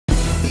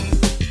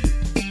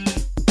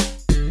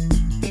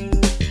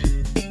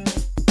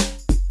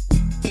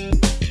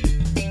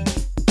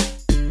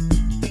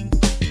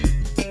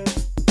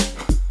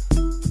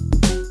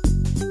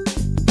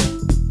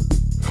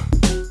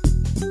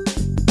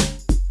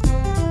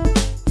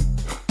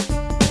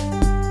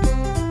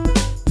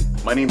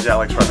My name's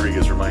Alex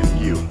Rodriguez, reminding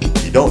you,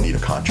 You don't need a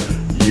contract.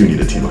 you need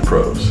a team of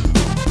pros.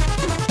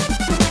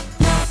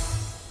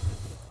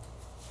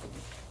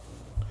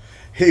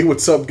 Hey,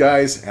 what's up,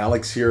 guys?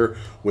 Alex here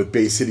with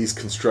Bay Cities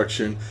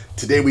Construction.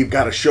 Today we've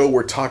got a show.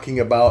 We're talking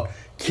about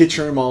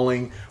kitchen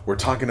remodeling. We're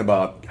talking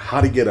about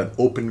how to get an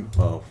open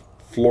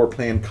floor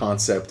plan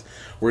concept.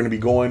 We're going to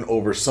be going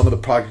over some of the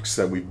projects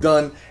that we've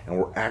done, and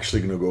we're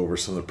actually going to go over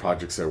some of the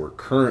projects that we're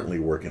currently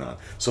working on.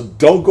 So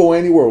don't go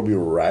anywhere. We'll be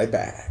right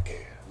back.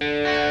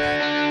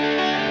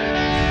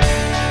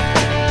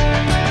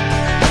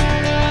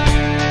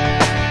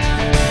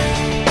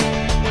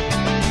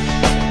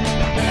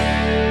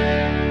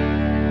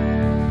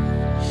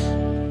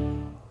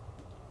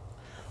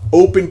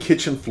 Open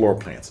kitchen floor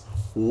plans.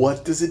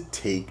 What does it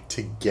take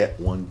to get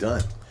one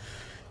done?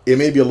 It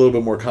may be a little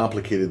bit more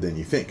complicated than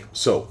you think.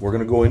 So we're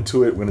going to go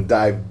into it. We're going to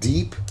dive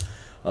deep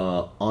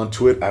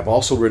onto it. I've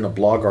also written a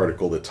blog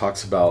article that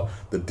talks about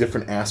the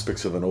different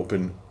aspects of an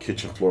open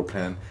kitchen floor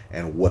plan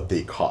and what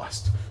they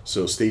cost.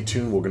 So stay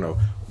tuned. We're going to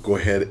go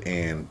ahead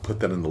and put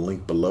that in the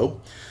link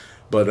below.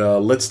 But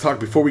let's talk,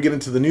 before we get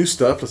into the new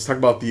stuff, let's talk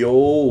about the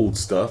old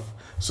stuff.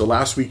 So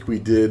last week we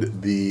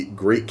did the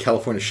Great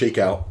California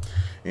Shakeout.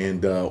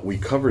 And we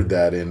covered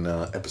that in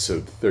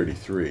episode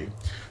 33.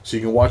 So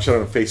you can watch it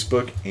on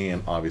Facebook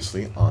and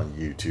obviously on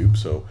YouTube.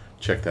 So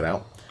check that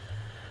out.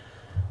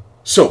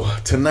 So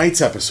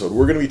tonight's episode,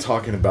 we're going to be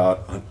talking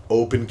about an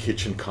open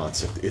kitchen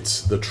concept.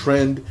 It's the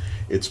trend.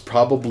 It's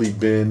probably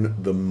been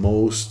the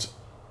most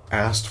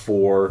asked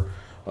for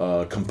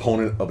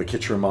component of a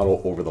kitchen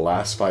remodel over the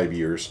last 5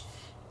 years.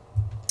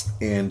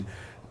 And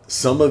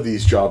some of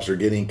these jobs are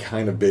getting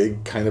kind of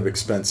big, kind of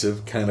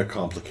expensive, kind of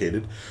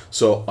complicated.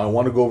 So I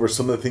want to go over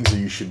some of the things that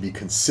you should be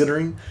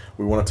considering.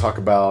 We want to talk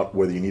about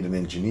whether you need an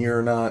engineer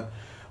or not.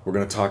 We're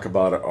going to talk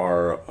about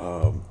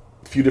our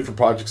few different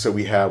projects that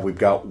we have. We've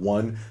got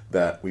one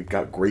that we've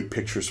got great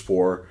pictures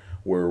for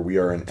where we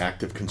are in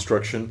active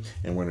construction,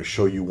 and we're going to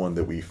show you one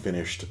that we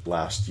finished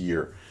last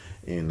year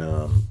in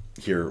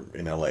here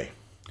in LA.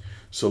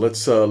 So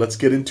let's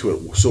get into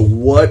it. So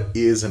what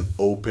is an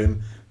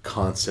open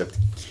concept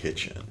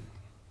kitchen?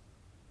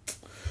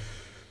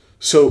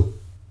 So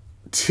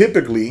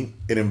typically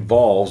it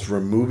involves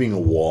removing a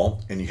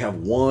wall, and you have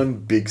one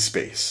big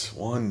space,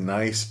 one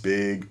nice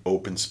big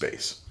open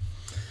space.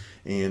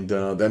 And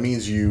that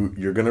means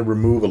you're going to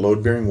remove a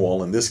load-bearing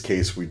wall. In this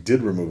case, we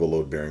did remove a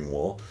load-bearing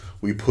wall.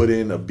 We put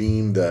in a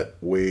beam that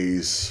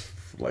weighs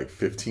like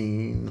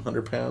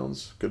 1,500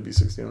 pounds, could be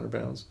 1,600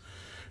 pounds.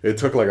 It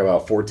took like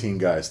about 14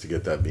 guys to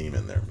get that beam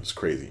in there. It was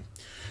crazy.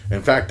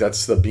 In fact,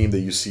 that's the beam that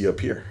you see up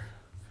here.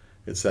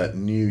 It's that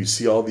new, you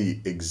see all the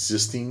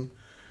existing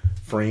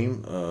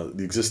frame,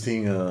 the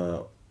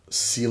existing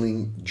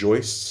ceiling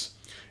joists,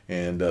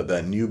 and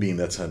that new beam,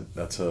 that's a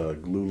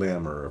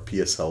glulam or a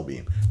PSL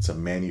beam. It's a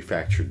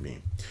manufactured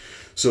beam.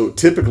 So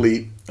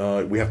typically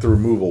we have to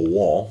remove a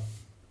wall,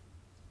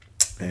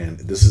 and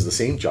this is the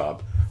same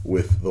job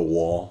with the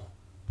wall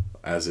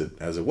as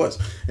it was.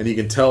 And you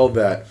can tell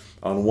that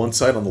on one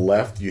side on the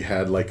left you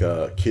had like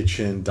a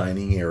kitchen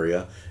dining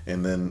area,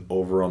 and then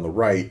over on the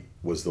right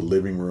was the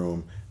living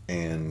room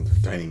and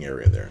dining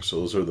area there. So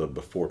those are the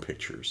before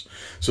pictures.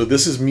 So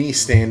this is me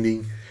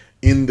standing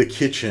in the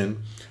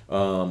kitchen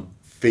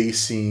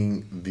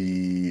facing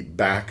the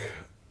back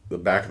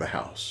of the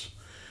house.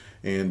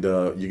 And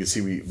you can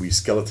see we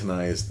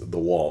skeletonized the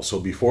wall. So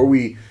before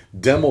we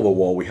demo the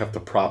wall, we have to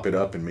prop it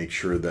up and make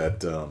sure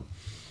that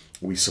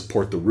we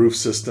support the roof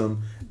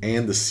system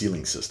and the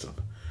ceiling system.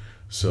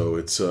 So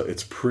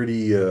it's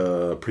pretty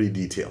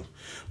detailed.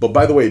 But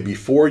by the way,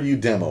 before you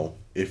demo,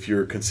 if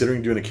you're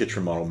considering doing a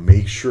kitchen remodel,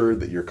 make sure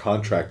that your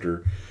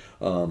contractor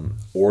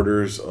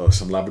orders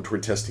some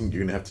laboratory testing. You're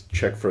going to have to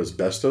check for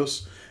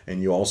asbestos,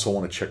 and you also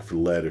want to check for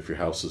lead if your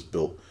house is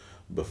built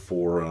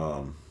before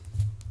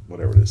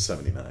whatever it is,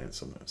 79,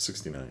 something,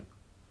 69.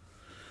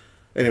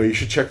 Anyway, you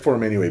should check for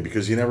them anyway,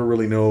 because you never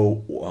really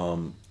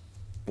know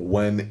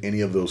when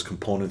any of those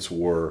components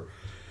were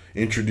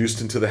introduced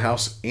into the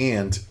house,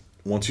 and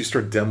once you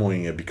start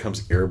demoing, it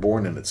becomes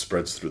airborne and it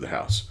spreads through the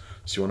house.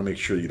 So you want to make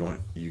sure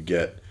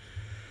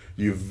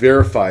you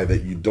verify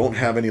that you don't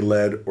have any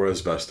lead or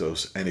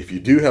asbestos, and if you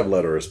do have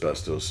lead or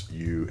asbestos,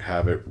 you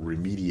have it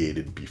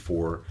remediated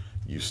before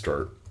you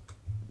start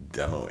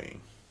demoing.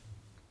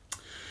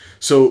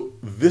 So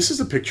this is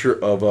a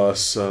picture of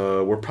us.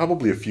 We're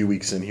probably a few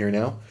weeks in here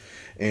now,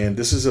 and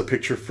this is a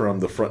picture from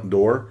the front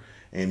door.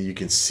 And you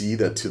can see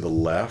that to the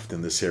left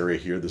in this area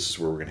here, this is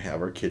where we're going to have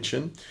our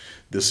kitchen.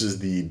 This is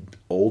the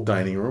old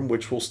dining room,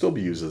 which will still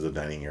be used as a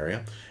dining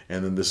area.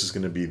 And then this is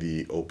going to be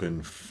the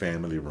open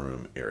family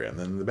room area. And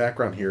then in the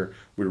background here,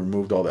 we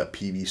removed all that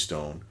PV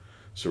stone.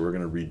 So we're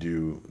going to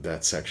redo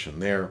that section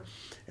there.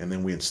 And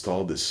then we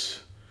installed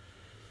this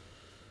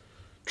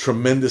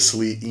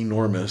tremendously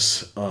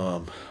enormous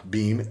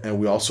beam. And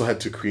we also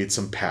had to create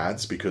some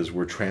pads because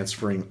we're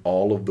transferring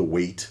all of the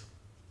weight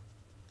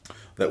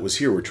that was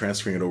here, we're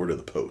transferring it over to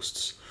the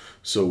posts.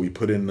 So we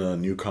put in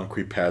new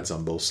concrete pads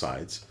on both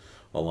sides,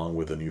 along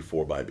with a new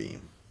 4x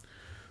beam.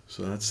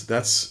 So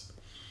that's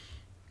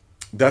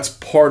that's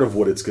part of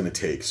what it's going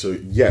to take. So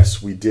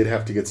yes, we did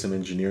have to get some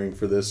engineering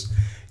for this.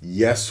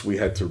 Yes, we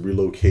had to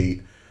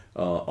relocate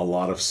a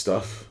lot of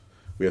stuff.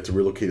 We had to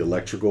relocate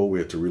electrical. We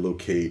had to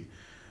relocate.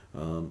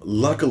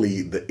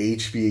 Luckily, the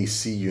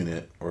HVAC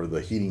unit or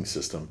the heating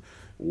system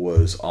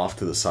was off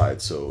to the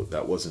side, so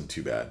that wasn't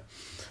too bad.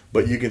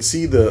 But you can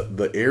see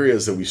the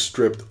areas that we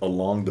stripped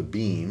along the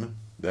beam,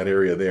 that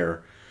area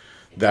there,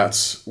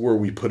 that's where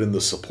we put in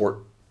the support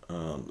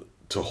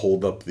to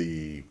hold up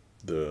the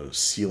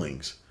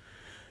ceilings.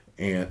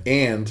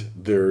 And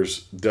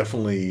there's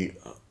definitely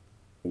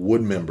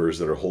wood members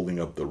that are holding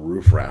up the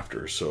roof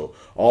rafters. So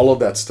all of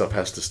that stuff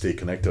has to stay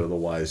connected,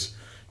 otherwise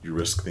you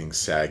risk things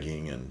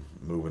sagging and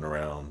moving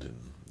around,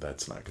 and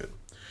that's not good.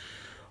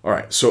 All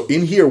right, so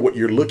in here, what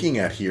you're looking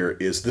at here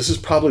is, this is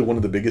probably one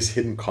of the biggest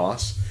hidden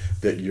costs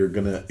that you're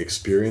gonna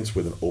experience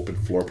with an open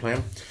floor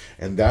plan,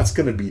 and that's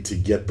gonna be to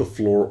get the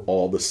floor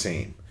all the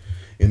same.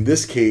 In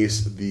this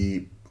case,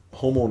 the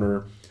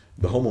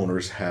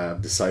homeowners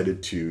have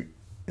decided to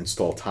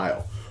install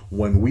tile.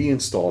 When we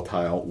install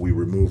tile, we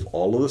remove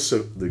all of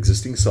the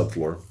existing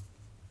subfloor,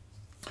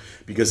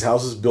 because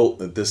houses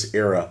built at this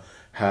era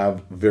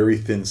have very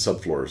thin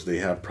subfloors. They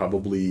have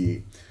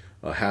probably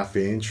a 1/2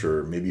 inch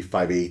or maybe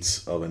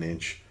 5/8 of an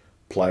inch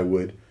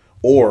plywood,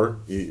 or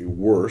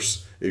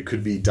worse, it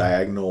could be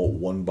diagonal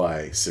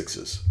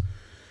 1x6s.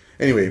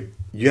 Anyway,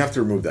 you have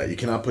to remove that. You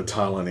cannot put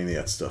tile on any of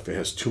that stuff. It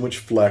has too much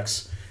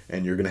flex,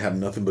 and you're going to have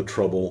nothing but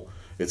trouble.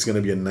 It's going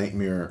to be a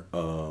nightmare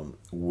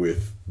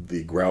with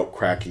the grout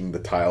cracking, the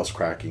tiles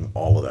cracking,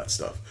 all of that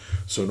stuff.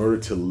 So in order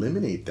to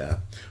eliminate that,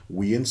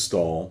 we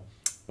install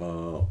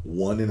 1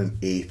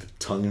 1/8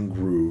 tongue and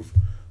groove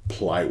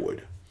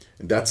plywood.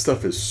 And that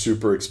stuff is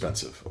super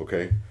expensive,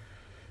 okay?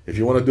 If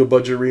you want to do a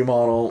budget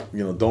remodel,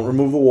 don't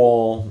remove the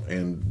wall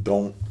and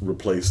don't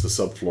replace the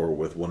subfloor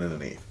with 1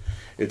 1/8.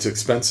 It's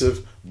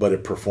expensive, but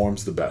it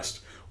performs the best.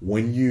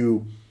 When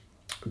you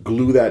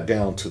glue that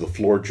down to the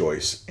floor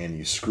joist and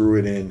you screw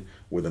it in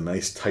with a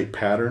nice tight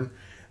pattern,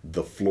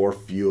 the floor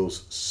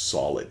feels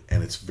solid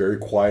and it's very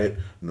quiet,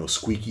 no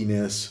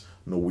squeakiness,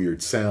 no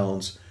weird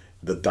sounds.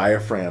 The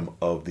diaphragm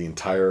of the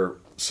entire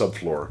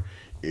subfloor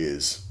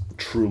is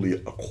truly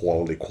a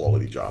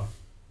quality job.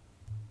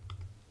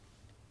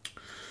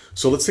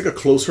 So let's take a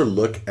closer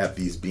look at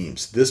these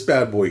beams. This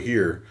bad boy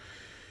here,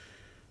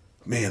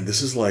 man,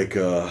 this is like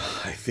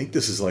I think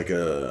this is like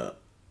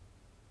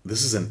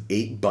this is an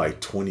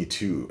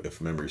 8x22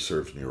 if memory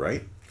serves me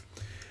right.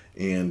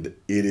 And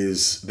it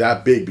is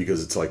that big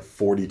because it's like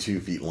 42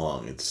 feet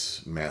long.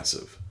 It's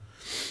massive.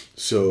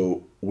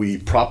 So we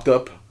propped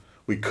up,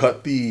 we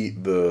cut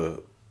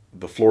the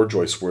floor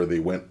joists where they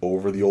went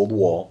over the old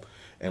wall,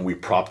 and we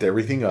propped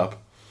everything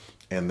up,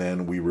 and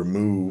then we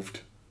removed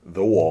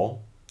the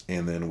wall,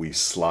 and then we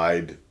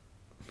slid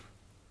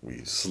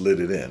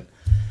it in.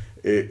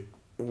 It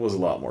was a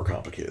lot more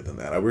complicated than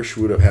that. I wish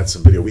we would have had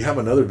some video. We have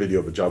another video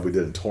of a job we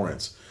did in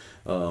Torrance,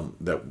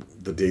 that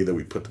the day that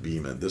we put the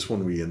beam in. This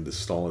one we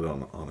installed it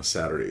on a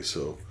Saturday,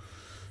 so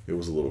it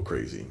was a little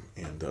crazy,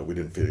 and we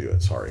didn't video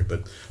it. Sorry,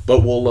 but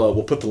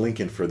we'll put the link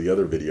in for the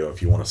other video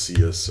if you want to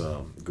see us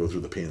go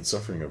through the pain and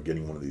suffering of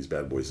getting one of these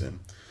bad boys in.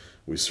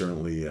 We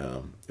certainly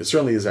it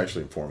certainly is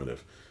actually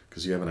informative,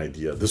 because you have an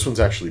idea. This one's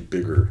actually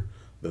bigger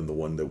than the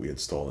one that we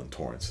installed in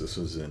Torrance. This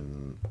was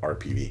in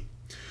RPV.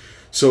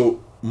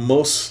 So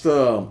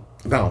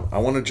now I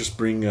want to just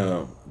bring,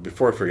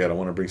 before I forget, I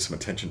want to bring some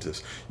attention to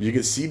this. You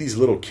can see these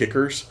little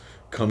kickers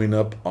coming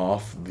up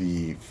off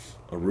the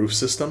roof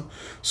system.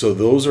 So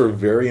those are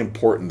very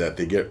important that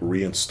they get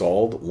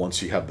reinstalled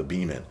once you have the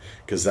beam in,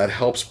 because that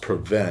helps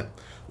prevent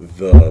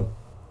the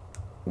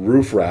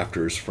roof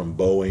rafters from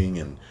bowing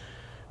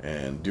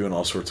and doing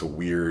all sorts of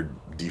weird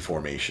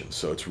deformations.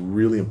 So it's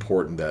really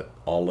important that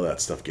all of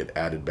that stuff get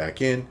added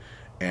back in,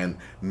 and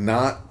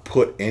not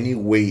put any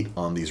weight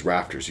on these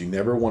rafters. You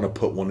never want to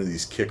put one of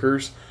these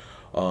kickers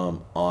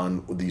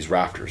on these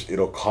rafters.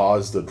 It'll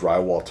cause the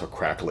drywall to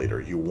crack later.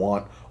 You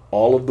want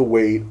all of the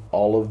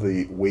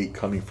weight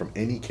coming from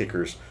any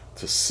kickers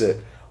to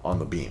sit on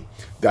the beam.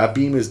 That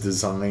beam is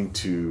designed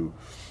to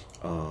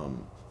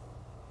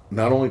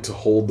not only to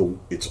hold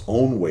its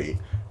own weight,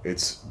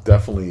 it's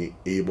definitely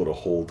able to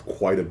hold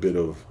quite a bit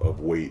of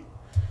weight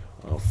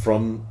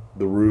from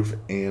the roof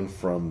and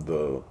from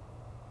the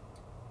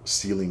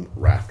ceiling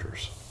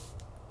rafters.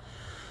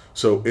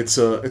 So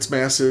it's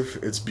massive,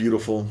 it's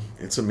beautiful,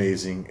 it's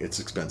amazing, it's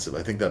expensive.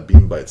 I think that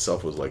beam by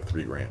itself was like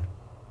 $3 grand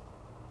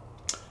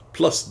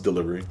plus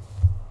delivery.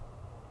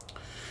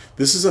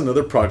 This is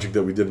another project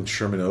that we did in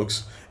Sherman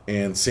Oaks,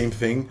 and same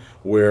thing,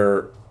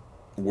 where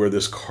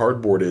this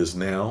cardboard is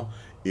now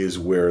is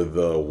where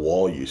the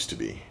wall used to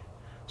be.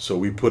 So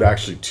we put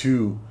actually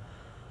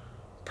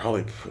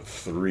probably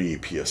 3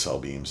 PSL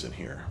beams in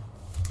here,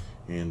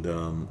 and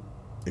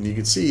you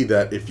can see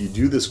that if you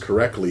do this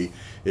correctly,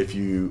 if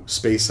you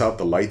space out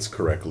the lights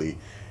correctly,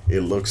 it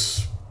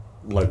looks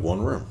like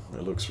one room.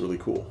 It looks really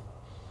cool.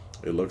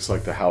 It looks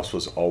like the house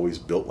was always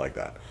built like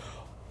that.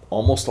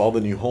 Almost all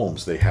the new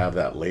homes, they have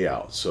that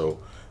layout. So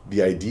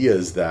the idea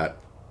is that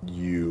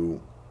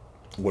you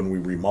when we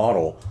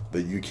remodel,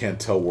 that you can't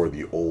tell where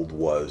the old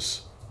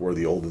was, where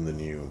the old and the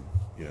new,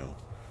 you know.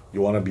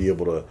 You want to be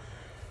able to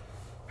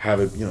have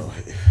it, you know,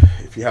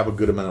 if you have a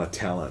good amount of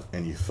talent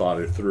and you thought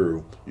it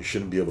through, you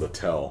shouldn't be able to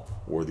tell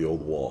where the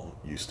old wall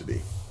used to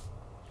be.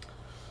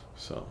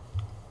 So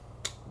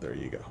there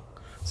you go.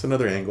 It's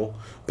another angle.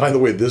 By the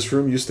way, this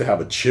room used to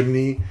have a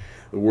chimney.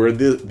 Where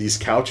these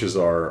couches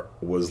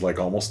was like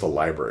almost a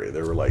library.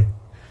 There were like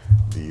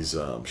these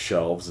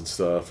shelves and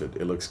stuff.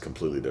 It looks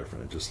completely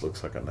different. It just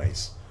looks like a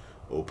nice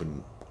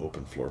open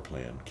floor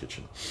plan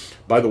kitchen.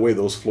 By the way,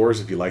 those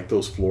floors, if you like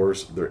those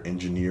floors, they're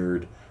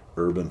engineered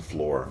urban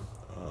floor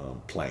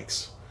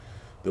planks.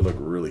 They look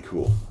really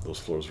cool. Those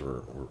floors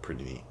were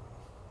pretty neat.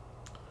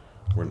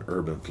 We're an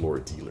urban floor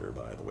dealer,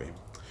 by the way.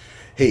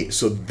 Hey,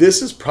 so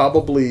this is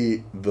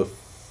probably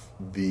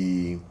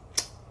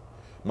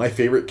my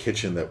favorite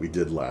kitchen that we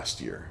did last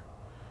year.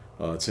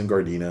 It's in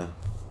Gardena,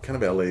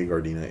 kind of LA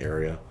Gardena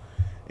area,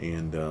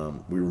 and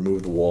we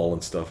removed the wall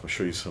and stuff. I'll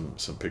show you some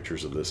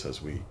pictures of this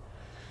as we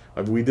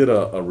did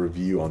a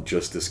review on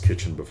just this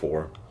kitchen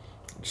before.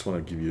 I just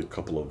want to give you a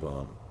couple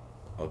of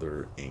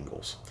other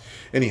angles.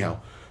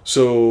 Anyhow,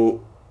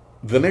 so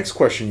the next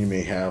question you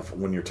may have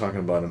when you're talking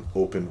about an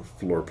open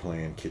floor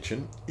plan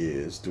kitchen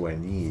is, do I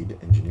need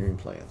engineering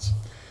plans?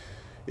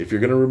 If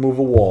you're going to remove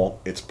a wall,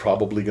 it's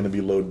probably going to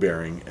be load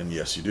bearing, and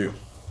yes, you do.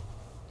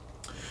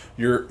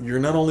 You're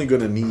not only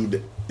going to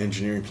need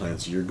engineering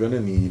plans, you're going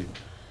to need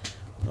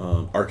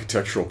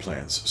architectural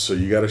plans. So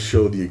you got to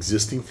show the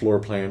existing floor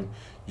plan,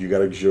 you got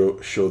to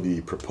show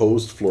the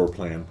proposed floor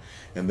plan,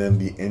 and then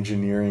the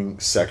engineering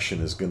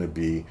section is going to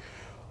be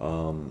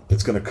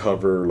it's going to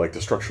cover like the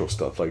structural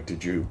stuff. Like,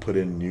 did you put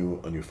in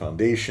a new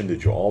foundation?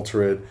 Did you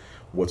alter it?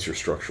 What's your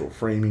structural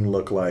framing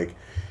look like?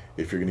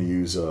 If you're going to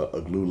use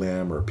a glue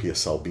lam or a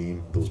PSL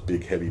beam, those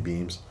big heavy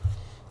beams,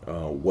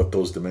 what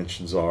those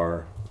dimensions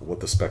are,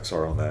 what the specs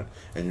are on that,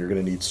 and you're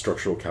going to need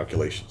structural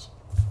calculations.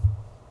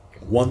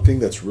 One thing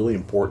that's really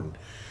important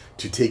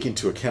to take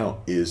into account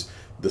is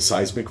the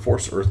seismic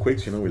force,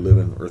 earthquakes. You know, we live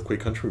in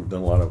earthquake country. We've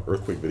done a lot of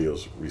earthquake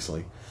videos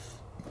recently.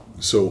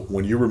 So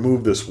when you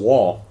remove this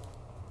wall,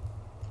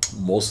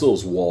 most of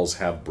those walls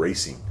have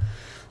bracing.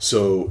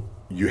 So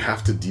you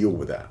have to deal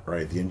with that,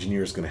 right? The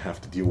engineer is going to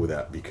have to deal with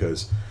that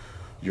because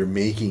you're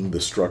making the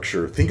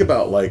structure. Think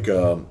about like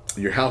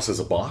your house as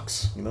a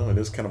box. You know, it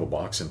is kind of a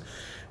box. And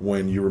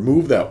when you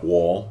remove that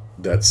wall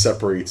that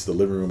separates the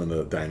living room and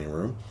the dining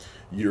room,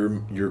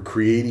 you're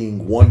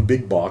creating one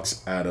big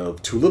box out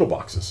of two little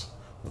boxes.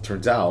 It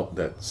turns out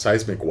that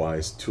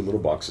seismic-wise, two little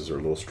boxes are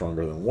a little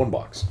stronger than one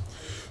box.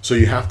 So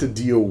you have to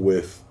deal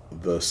with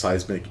the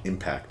seismic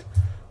impact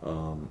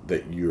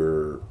that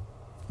you're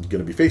going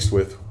to be faced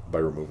with by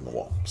removing the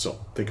wall.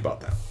 So think about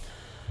that.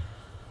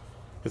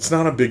 It's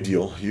not a big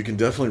deal. You can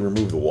definitely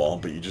remove the wall,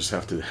 but you just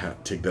have to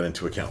take that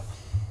into account.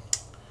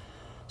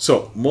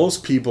 So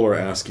most people are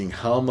asking,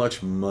 how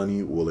much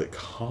money will it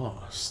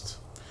cost?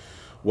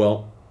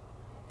 Well,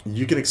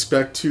 you can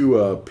expect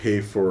to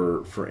pay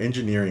for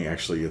engineering.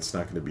 Actually, it's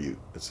not going to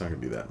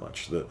be that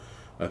much.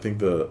 I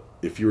think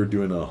if you were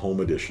doing a home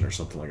edition or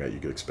something like that, you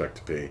could expect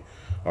to pay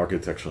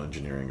architectural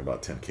engineering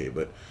about $10K.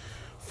 But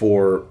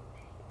for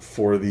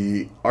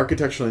the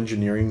architectural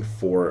engineering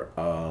for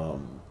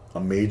a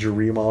major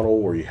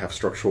remodel where you have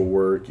structural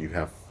work, you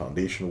have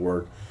foundation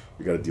work,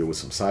 you got to deal with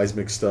some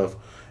seismic stuff,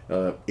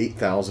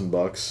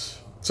 $8,000,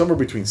 somewhere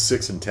between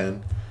 6 and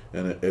 10,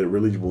 and it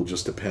really will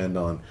just depend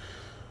on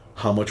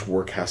how much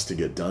work has to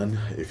get done.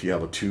 If you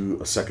have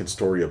a second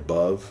story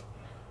above,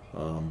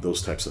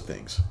 those types of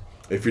things.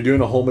 If you're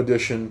doing a home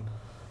addition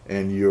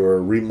and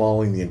you're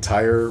remodeling the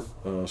entire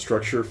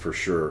structure, for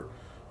sure,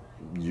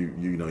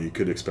 you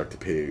could expect to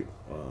pay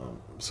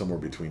somewhere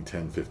between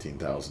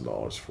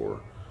 $10,000–15,000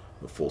 for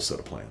the full set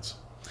of plans.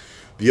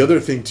 The other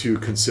thing to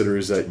consider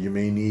is that you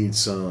may need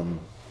some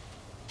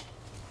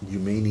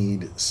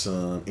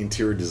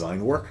interior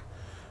design work.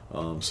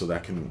 So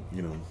that can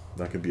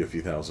be a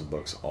few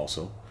 $1,000s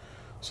also.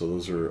 So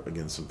those are,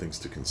 again, some things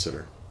to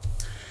consider.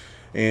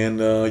 And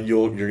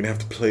you're gonna have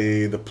to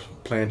pay the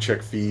plan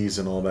check fees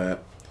and all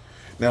that.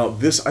 Now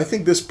I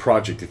think this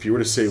project, if you were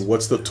to say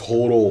what's the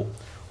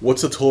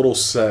total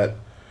set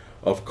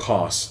of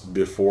costs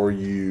before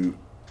you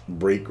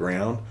break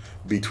ground,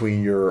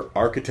 between your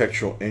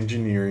architectural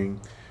engineering,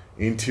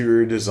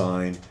 interior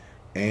design,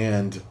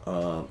 and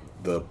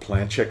the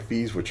plan check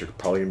fees, which are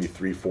probably gonna be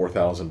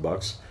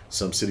 $3,000–4,000.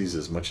 Some cities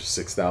as much as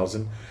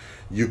 $6,000.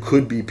 You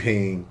could be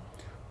paying,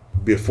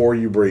 before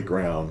you break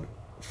ground,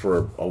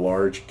 for a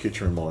large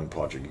kitchen remodeling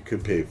project, you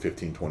could pay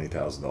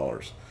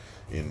 $15,000–$20,000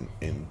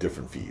 in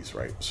different fees,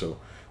 right? So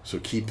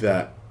keep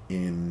that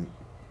in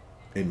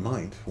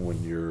mind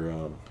when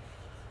you're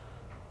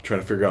trying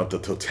to figure out the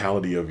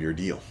totality of your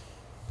deal.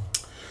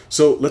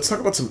 So let's talk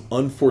about some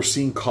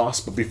unforeseen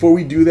costs. But before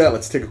we do that,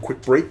 let's take a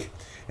quick break,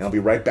 and I'll be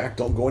right back.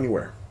 Don't go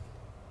anywhere.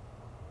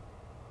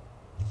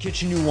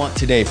 Kitchen you want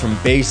today from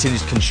Bay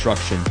Cities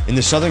Construction in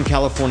the Southern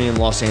California and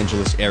Los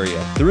Angeles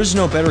area. There is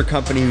no better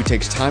company who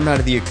takes time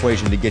out of the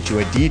equation to get you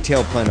a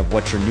detailed plan of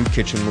what your new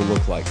kitchen will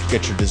look like.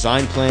 Get your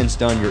design plans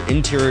done, your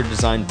interior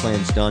design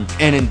plans done,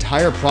 and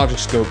entire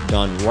project scope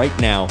done right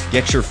now.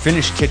 Get your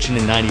finished kitchen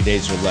in 90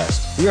 days or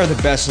less. We are the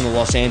best in the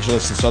Los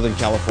Angeles and Southern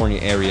California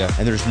area,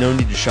 and there's no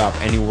need to shop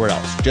anywhere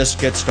else.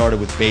 Just get started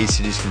with Bay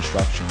Cities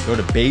Construction. Go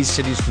to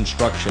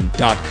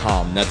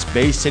baycitiesconstruction.com. That's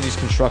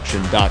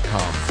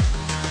baycitiesconstruction.com.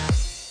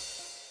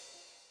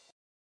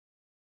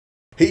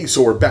 Hey,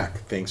 so we're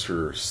back. Thanks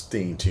for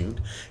staying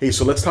tuned. Hey,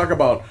 so let's talk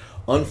about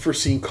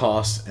unforeseen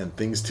costs and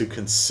things to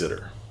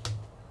consider.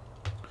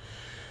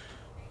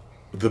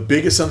 The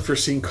biggest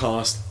unforeseen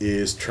cost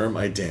is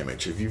termite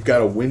damage. If you've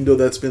got a window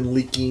that's been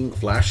leaking,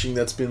 flashing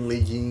that's been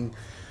leaking,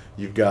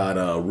 you've got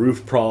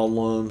roof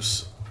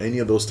problems, any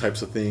of those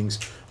types of things,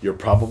 you're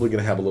probably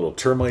going to have a little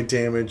termite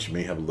damage. You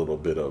may have a little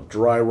bit of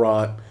dry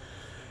rot.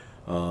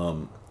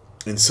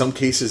 In some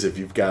cases, if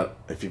you've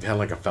had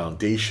like a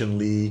foundation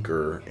leak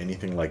or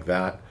anything like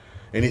that,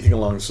 anything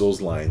along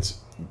those lines,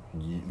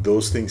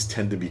 those things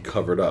tend to be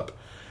covered up.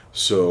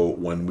 So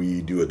when we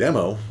do a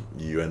demo,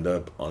 you end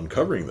up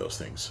uncovering those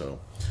things.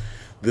 So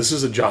this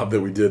is a job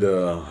that we did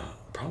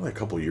probably a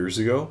couple years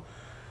ago.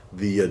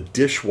 The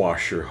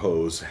dishwasher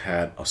hose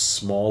had a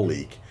small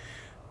leak,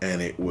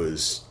 and it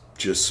was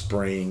just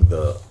spraying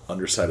the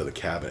underside of the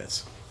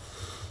cabinets.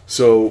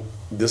 So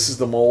this is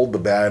the mold, the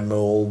bad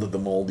mold, the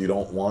mold you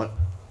don't want.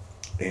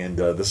 And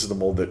this is the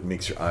mold that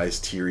makes your eyes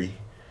teary,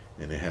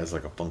 and it has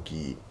like a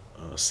funky,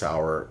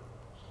 sour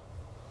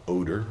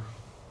odor.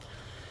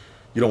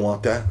 You don't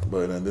want that,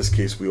 but in this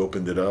case, we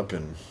opened it up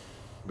and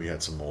we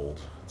had some mold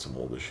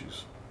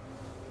issues.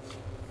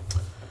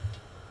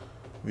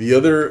 The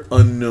other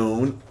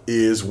unknown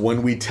is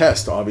when we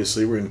test.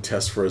 Obviously, we're going to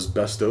test for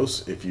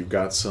asbestos. If you've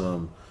got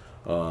some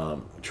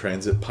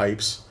transit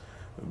pipes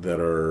that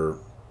are,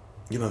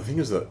 the thing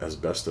is that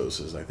asbestos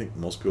is, I think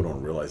most people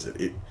don't realize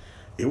it.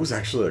 It was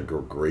actually a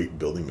great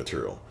building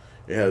material.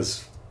 It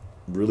has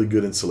really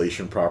good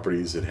insulation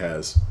properties. It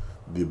has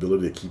the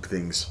ability to keep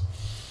things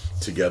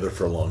together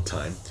for a long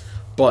time,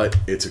 but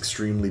it's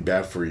extremely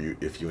bad for you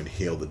if you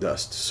inhale the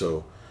dust.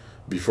 So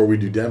before we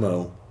do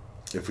demo,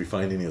 if we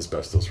find any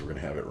asbestos, we're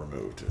going to have it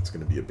removed. It's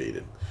going to be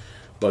abated,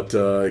 but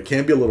it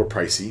can be a little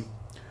pricey.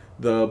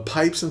 The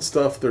pipes and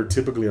stuff, they're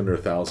typically under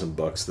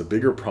 $1,000. The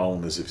bigger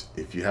problem is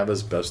if you have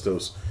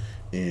asbestos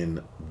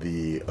in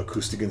the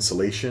acoustic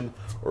insulation,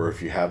 or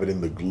if you have it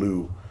in the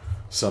glue.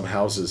 Some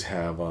houses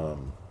have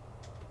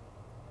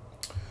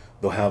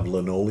they'll have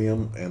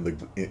linoleum, and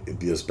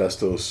the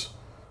asbestos,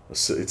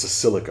 it's a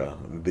silica.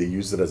 They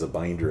use it as a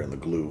binder in the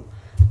glue,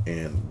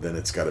 and then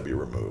it's got to be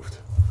removed.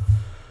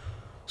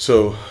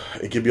 So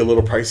it can be a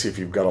little pricey if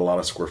you've got a lot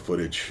of square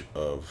footage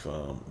of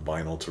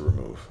vinyl to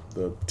remove.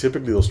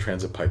 Typically those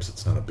transit pipes,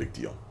 it's not a big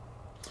deal.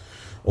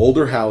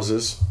 Older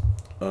houses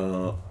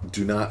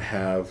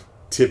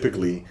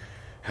typically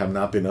have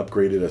not been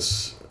upgraded,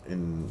 as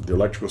in the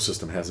electrical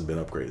system hasn't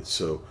been upgraded.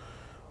 So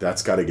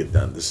that's got to get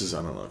done. This is,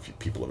 I don't know if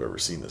people have ever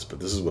seen this, but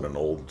this is what an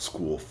old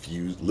school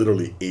fuse,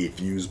 literally a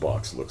fuse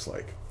box, looks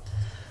like.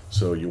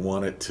 So you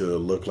want it to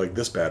look like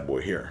this bad boy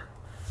here.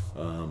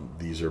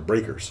 These are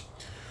breakers.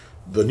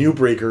 The new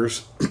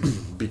breakers,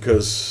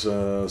 because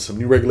some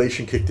new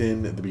regulation kicked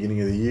in at the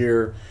beginning of the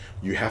year,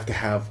 you have to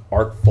have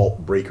arc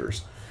fault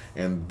breakers.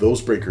 And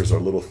those breakers are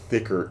a little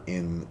thicker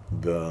in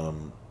the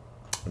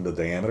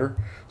diameter,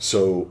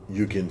 so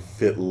you can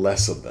fit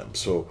less of them.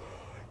 So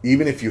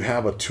even if you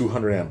have a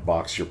 200 amp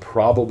box, you're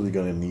probably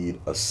going to need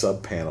a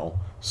sub panel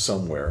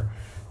somewhere,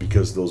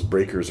 because those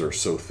breakers are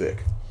so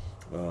thick.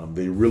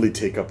 They really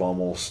take up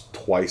almost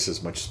twice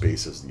as much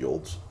space as the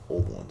old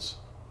ones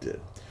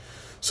did.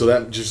 So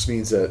that just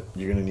means that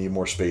you're going to need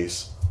more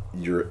space.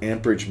 Your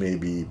amperage may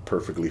be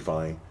perfectly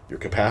fine, your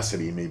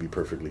capacity may be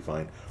perfectly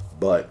fine,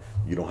 but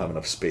you don't have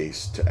enough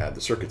space to add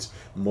the circuits.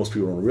 Most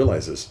people don't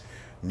realize this.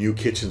 New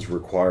kitchens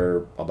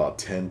require about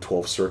 10,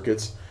 12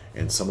 circuits,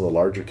 and some of the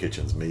larger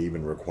kitchens may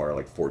even require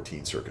like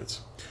 14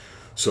 circuits.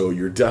 So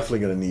you're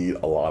definitely going to need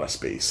a lot of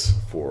space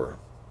for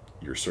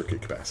your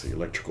circuit capacity,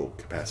 electrical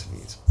capacity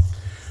needs.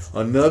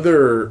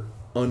 Another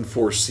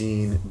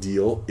unforeseen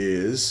deal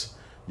is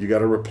you got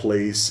to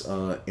replace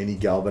any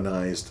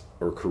galvanized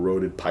or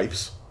corroded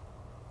pipes.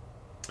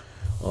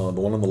 The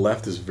one on the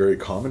left is very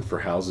common for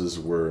houses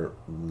where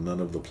none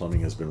of the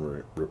plumbing has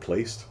been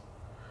replaced.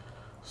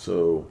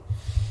 So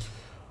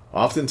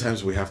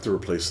oftentimes we have to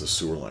replace the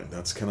sewer line.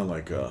 That's kind of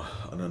like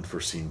an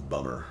unforeseen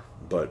bummer.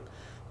 But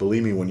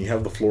believe me, when you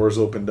have the floors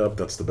opened up,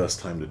 that's the best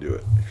time to do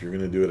it. If you're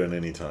going to do it at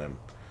any time,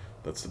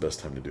 that's the best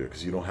time to do it,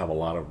 because you don't have a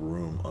lot of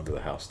room under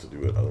the house to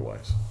do it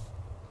otherwise.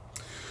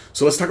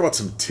 So let's talk about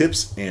some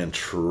tips and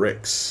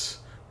tricks.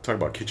 Talk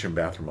about kitchen and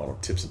bathroom model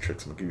tips and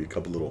tricks. I'm going to give you a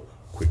couple little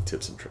quick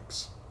tips and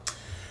tricks.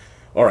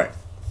 All right.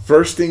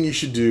 First thing you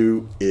should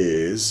do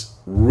is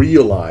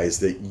realize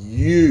that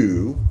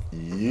you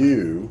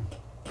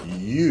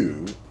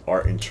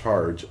are in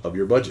charge of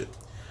your budget.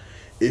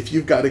 If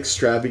you've got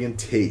extravagant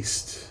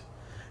taste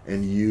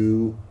and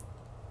you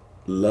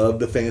love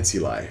the fancy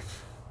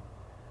life,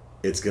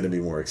 it's going to be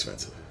more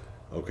expensive.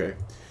 Okay?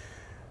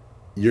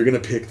 You're going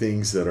to pick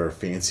things that are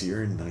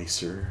fancier and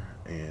nicer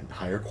and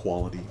higher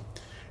quality,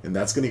 and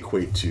that's going to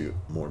equate to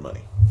more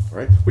money,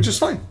 right? Which is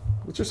fine.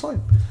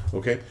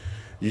 Okay?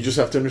 You just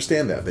have to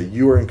understand that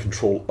you are in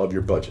control of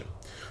your budget.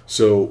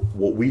 So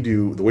what we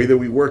do, the way that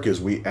we work is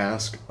we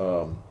ask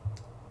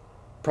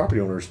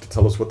property owners to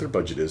tell us what their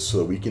budget is so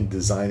that we can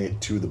design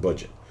it to the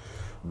budget.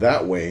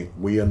 That way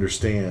we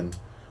understand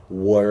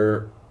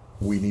where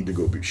we need to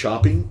go be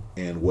shopping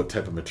and what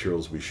type of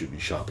materials we should be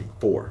shopping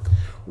for.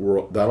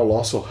 That'll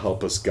also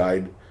help us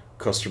guide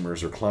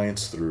customers or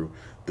clients through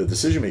the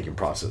decision-making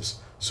process.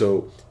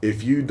 So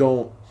if you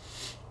don't,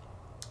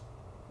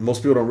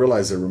 most people don't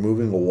realize that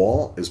removing a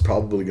wall is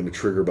probably going to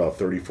trigger about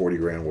 30-40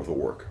 grand worth of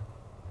work.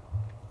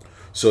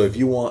 So if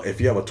you have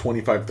a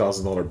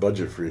 $25,000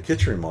 budget for your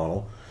kitchen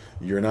remodel,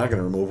 you're not going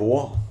to remove a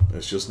wall.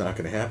 It's just not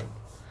going to happen.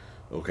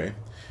 Okay?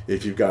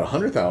 If you've got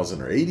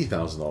 $100,000 or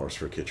 $80,000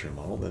 for a kitchen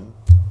remodel, then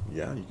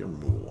yeah, you can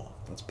remove a wall.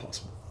 That's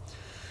possible.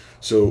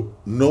 So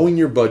knowing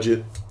your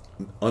budget,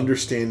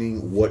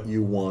 understanding what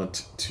you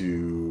want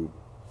to,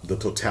 the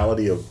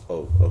totality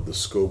of the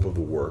scope of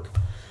the work.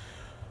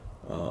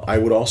 I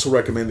would also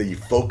recommend that you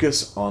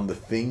focus on the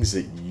things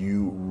that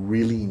you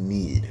really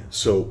need.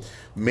 So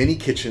many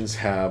kitchens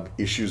have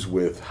issues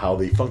with how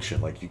they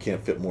function. Like you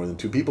can't fit more than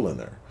 2 people in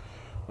there.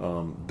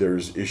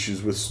 There's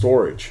issues with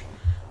storage.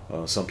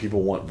 Some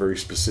people want very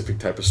specific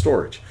type of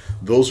storage.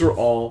 Those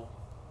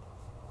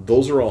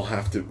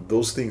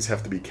things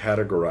have to be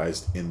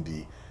categorized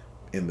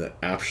in the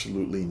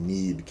absolutely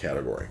need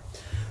category.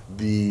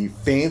 The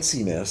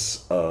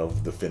fanciness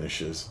of the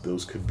finishes,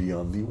 those could be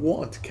on the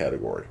want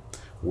category,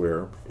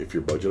 where if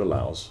your budget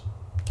allows,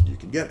 you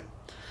can get it.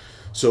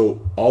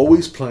 So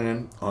always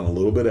plan on a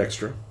little bit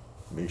extra.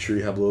 Make sure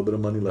you have a little bit of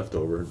money left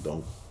over.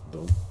 Don't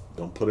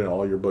put in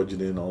all your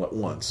budget in all at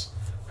once.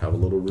 Have a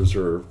little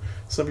reserve.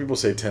 Some people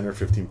say 10 or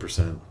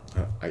 15%.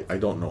 I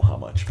don't know how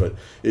much, but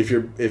if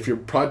your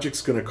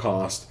project's going to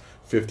cost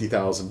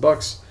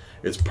 $50,000,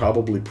 it's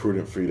probably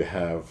prudent for you to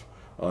have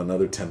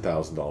another $10,000,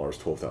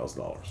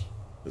 $12,000.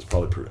 It's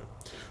probably prudent.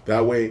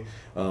 That way,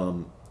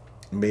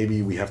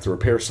 maybe we have to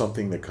repair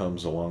something that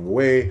comes along the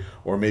way,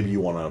 or maybe you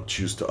want to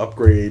choose to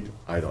upgrade.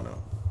 I don't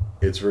know.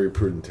 It's very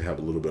prudent to have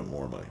a little bit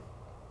more money.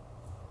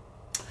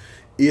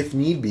 If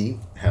need be,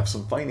 have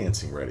some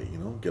financing ready.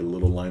 Get a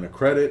little line of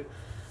credit.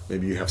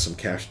 Maybe you have some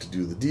cash to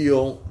do the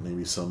deal.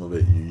 Maybe some of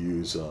it you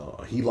use a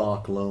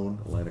HELOC loan,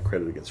 a line of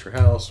credit against your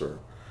house, or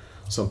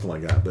something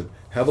like that. But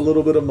have a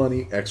little bit of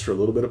money extra, a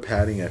little bit of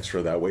padding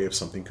extra. That way, if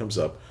something comes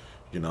up,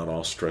 you're not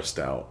all stressed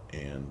out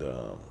and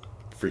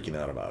freaking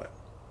out about it.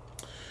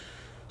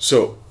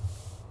 So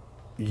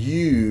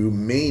you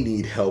may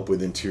need help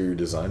with interior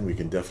design. We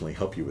can definitely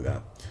help you with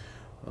that.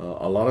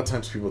 A lot of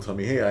times people tell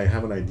me, hey, I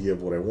have an idea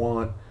of what I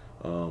want,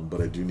 but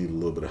I do need a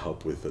little bit of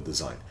help with the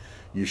design.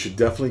 You should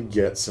definitely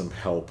get some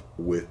help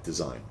with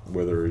design.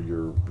 Whether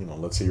you're,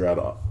 let's say you're out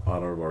of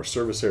our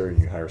service area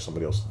and you hire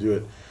somebody else to do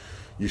it,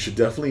 you should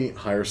definitely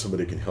hire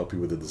somebody who can help you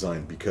with the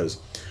design, because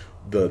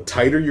the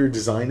tighter your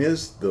design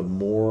is, the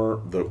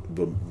more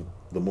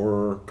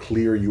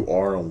clear you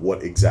are on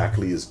what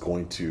exactly is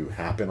going to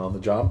happen on the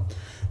job,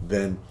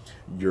 then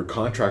your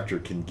contractor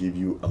can give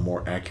you a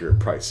more accurate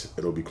price.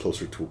 It'll be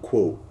closer to a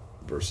quote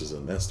versus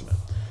an estimate.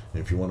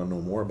 And if you want to know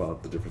more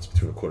about the difference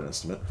between a quote and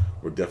estimate,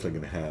 we're definitely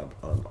going to have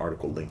an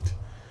article linked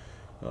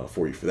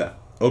for you for that.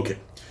 Okay,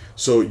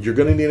 so you're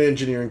going to need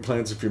engineering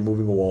plans if you're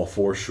moving a wall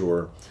for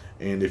sure.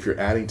 And if you're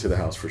adding to the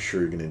house for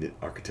sure, you're going to need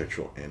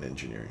architectural and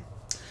engineering.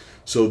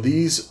 So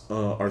these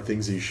are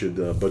things that you should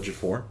budget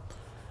for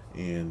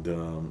and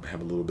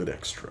have a little bit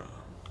extra.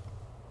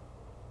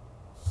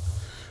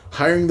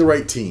 Hiring the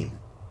right team.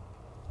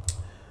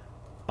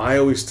 I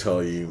always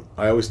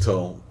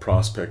tell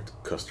prospect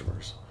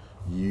customers,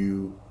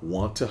 you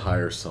want to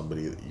hire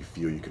somebody that you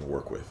feel you can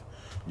work with.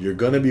 You're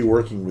going to be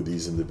working with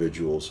these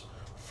individuals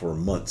for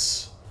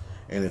months,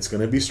 and it's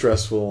going to be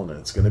stressful and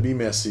it's going to be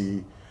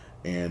messy,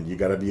 and you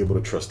got to be able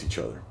to trust each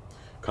other.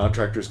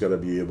 Contractors got to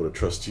be able to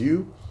trust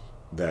you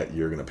that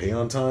you're going to pay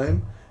on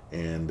time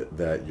and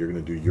that you're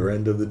going to do your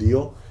end of the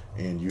deal,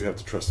 and you have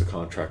to trust the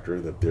contractor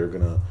that they're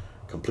going to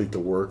complete the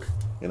work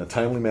in a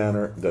timely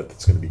manner, that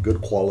it's going to be good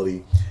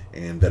quality,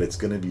 and that it's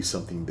going to be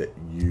something that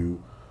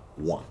you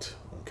want.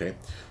 Okay,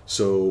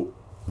 so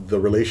the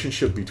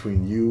relationship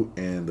between you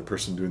and the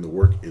person doing the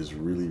work is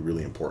really,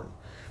 really important.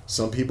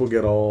 Some people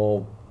get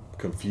all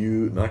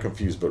confused, not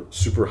confused, but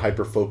super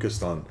hyper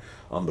focused on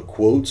the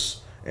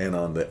quotes and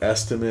on the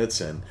estimates,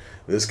 and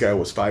this guy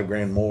was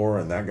 $5,000 more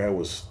and that guy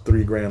was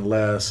 $3,000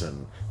 less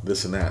and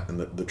this and that. And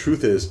the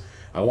truth is,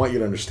 I want you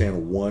to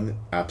understand one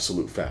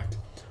absolute fact.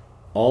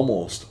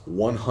 Almost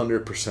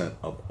 100%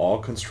 of all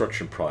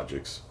construction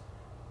projects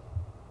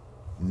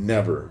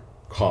never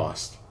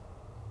cost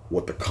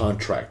what the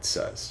contract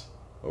says.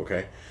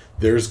 Okay,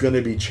 there's going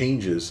to be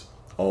changes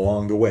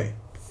along the way,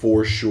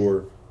 for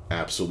sure,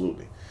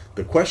 absolutely.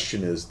 The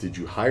question is, did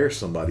you hire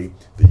somebody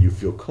that you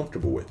feel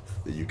comfortable with,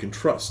 that you can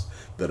trust,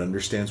 that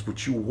understands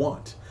what you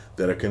want,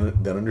 that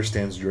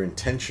understands your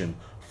intention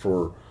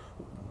for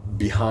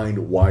behind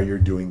why you're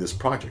doing this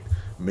project?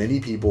 Many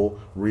people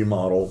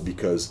remodel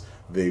because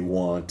they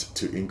want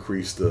to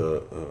increase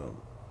the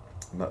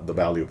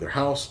value of their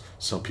house.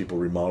 Some people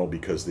remodel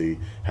because they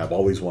have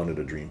always wanted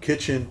a dream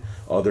kitchen.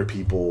 Other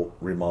people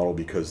remodel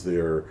because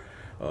they're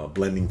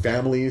blending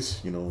families.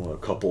 You know, a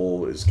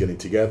couple is getting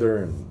together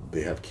and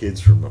they have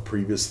kids from a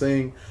previous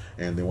thing,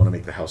 and they want to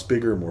make the house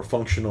bigger, more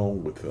functional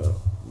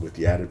with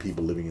the added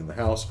people living in the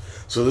house.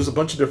 So there's a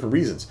bunch of different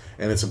reasons,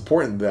 and it's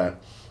important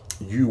that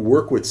you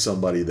work with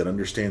somebody that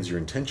understands your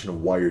intention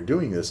of why you're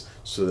doing this,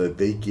 so that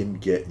they can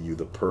get you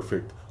the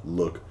perfect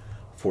look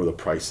for the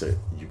price that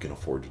you can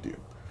afford to do.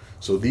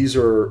 So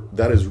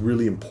that is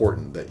really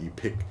important, that you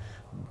pick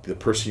the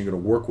person you're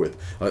going to work with.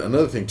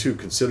 Another thing too,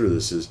 consider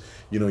this is,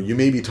 you know, you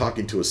may be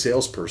talking to a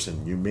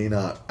salesperson. You may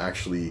not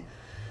actually,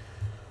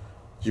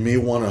 you may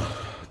want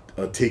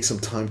to take some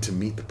time to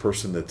meet the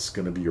person that's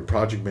going to be your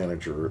project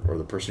manager, or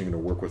the person you're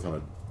going to work with on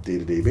a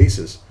day-to-day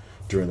basis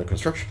during the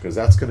construction, because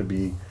that's going to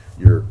be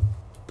your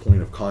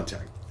point of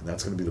contact, and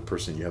that's going to be the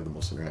person you have the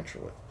most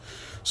interaction with.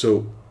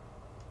 So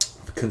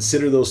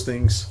consider those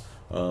things.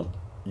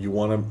 You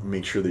want to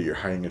make sure that you're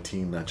hiring a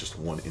team, not just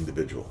one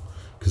individual,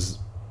 because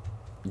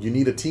you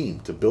need a team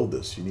to build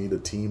this. You need a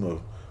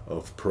team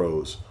of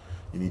pros.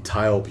 You need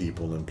tile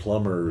people and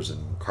plumbers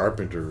and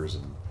carpenters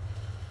and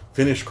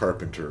finish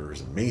carpenters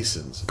and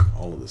masons and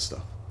all of this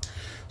stuff.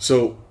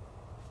 So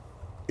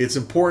it's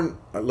important.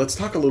 Let's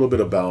talk a little bit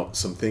about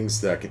some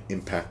things that can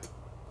impact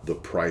the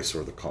price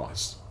or the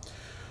cost.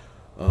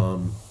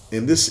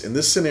 In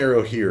this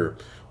scenario here,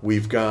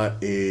 we've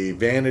got a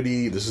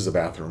vanity. This is a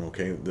bathroom,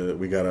 okay?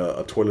 We got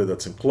a toilet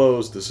that's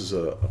enclosed. This is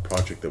a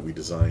project that we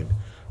designed,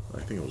 I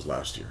think it was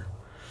last year.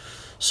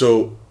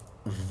 So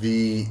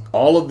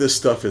all of this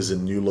stuff is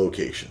in new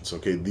locations,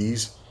 okay?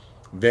 These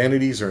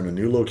vanities are in a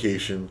new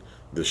location.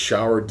 The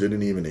shower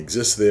didn't even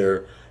exist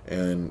there,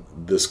 and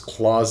this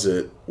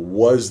closet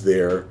was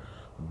there,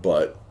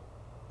 but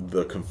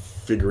the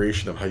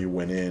configuration of how you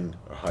went in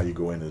or how you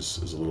go in is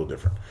a little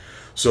different.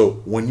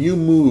 So when you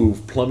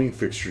move plumbing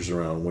fixtures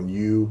around, when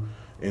you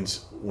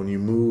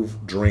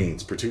move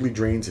drains, particularly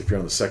drains if you're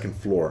on the second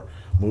floor,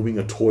 moving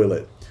a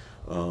toilet,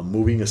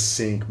 moving a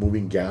sink,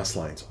 moving gas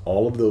lines,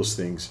 all of those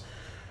things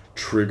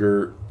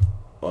trigger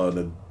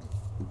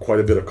quite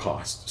a bit of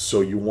cost.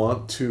 So you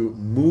want to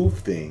move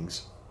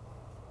things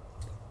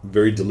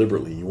very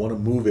deliberately. You want to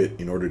move it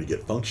in order to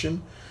get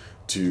function,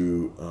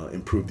 to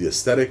improve the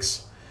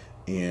aesthetics,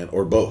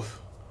 or both.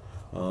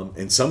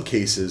 In some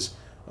cases,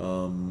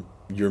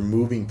 you're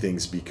moving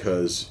things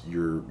because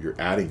you're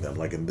adding them.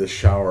 Like in this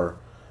shower,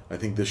 I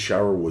think this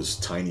shower was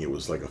tiny. It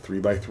was like a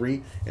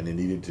 3x3, and it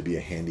needed to be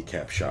a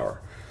handicap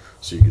shower.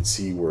 So you can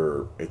see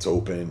where it's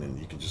open, and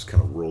you can just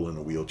kind of roll in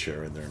a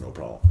wheelchair in there, no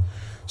problem.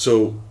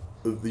 So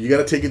you got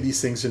to take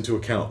these things into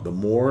account. The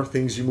more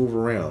things you move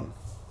around,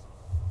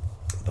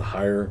 the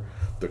higher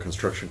the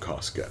construction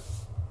costs get.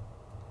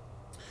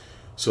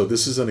 So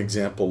this is an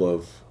example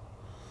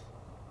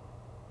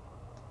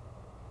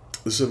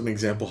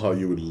how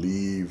you would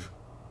leave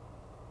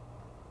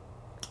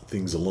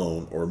things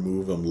alone or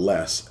move them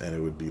less, and it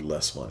would be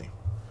less money.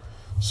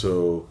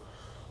 So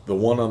the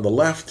one on the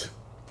left,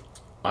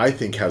 I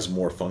think, has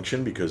more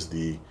function because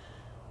the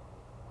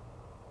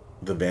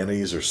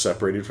vanities are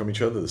separated from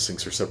each other. The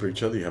sinks are separated from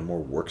each other. You have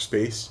more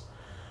workspace.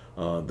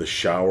 The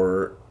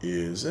shower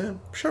is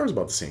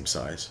about the same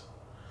size.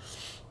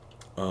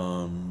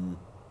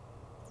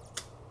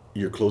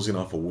 You're closing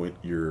off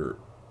you're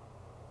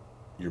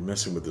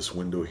messing with this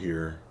window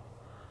here.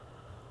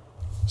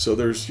 So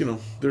there's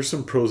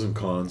some pros and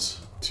cons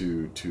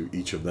to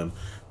each of them,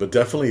 but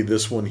definitely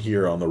this one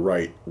here on the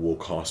right will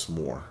cost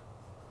more.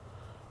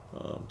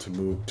 To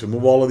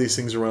move all of these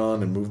things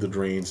around and move the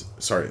drains.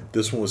 Sorry,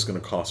 this one was going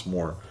to cost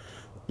more.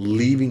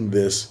 Leaving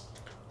this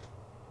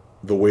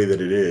the way that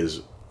it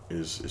is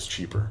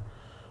cheaper.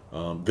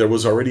 There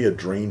was already a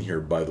drain here,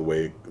 by the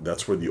way.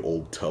 That's where the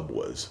old tub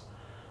was.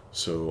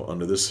 So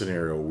under this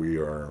scenario, we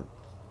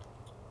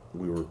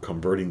were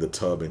converting the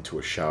tub into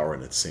a shower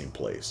in its same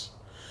place.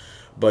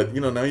 But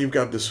now you've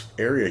got this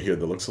area here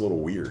that looks a little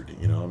weird.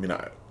 I mean,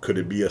 could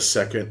it be a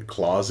second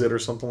closet or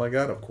something like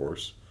that? Of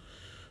course.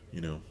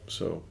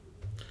 So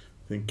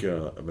I think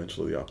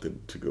eventually they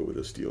opted to go with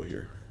this deal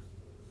here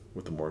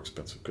with the more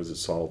expensive, because it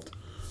solved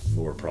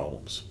more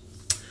problems.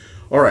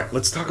 All right,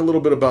 let's talk a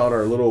little bit about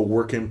our little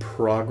work in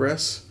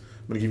progress.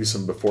 I'm going to give you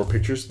some before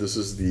pictures. This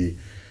is the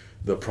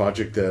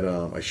project that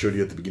I showed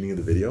you at the beginning of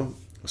the video.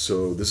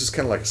 So this is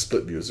kind of like a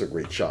split view. This is a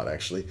great shot,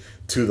 actually.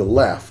 To the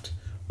left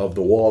of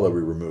the wall that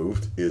we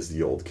removed is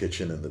the old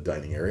kitchen and the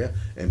dining area,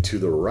 and to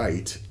the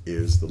right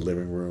is the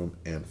living room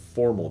and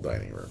formal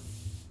dining room.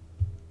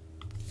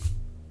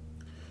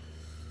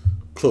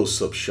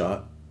 Close-up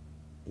shot,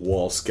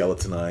 wall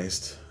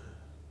skeletonized.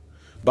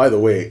 By the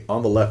way,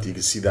 on the left you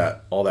can see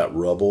that all that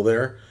rubble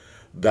there.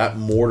 That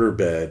mortar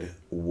bed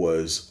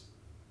was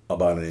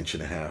about 1.5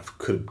 inches,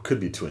 could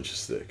be 2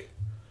 inches thick.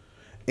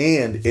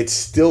 And it's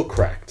still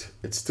cracked.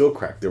 It's still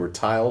cracked. There were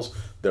tiles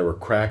that were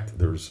cracked.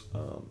 There's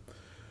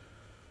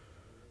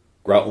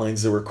grout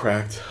lines that were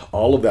cracked.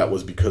 All of that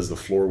was because the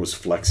floor was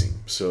flexing.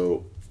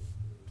 So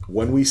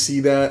when we see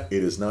that,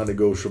 it is not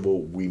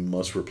negotiable. We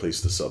must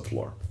replace the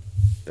subfloor.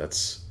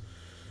 That's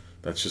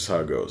just how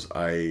it goes.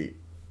 I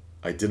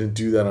didn't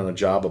do that on a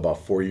job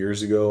about 4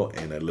 years ago,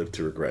 and I lived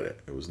to regret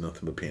it. It was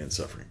nothing but pain and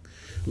suffering.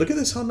 Look at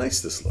this, how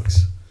nice this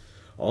looks.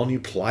 All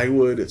new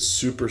plywood. It's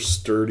super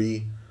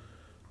sturdy.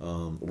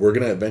 We're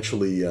going to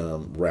eventually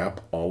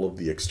wrap all of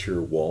the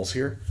exterior walls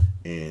here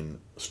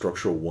in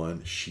structural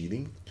 1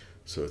 sheeting.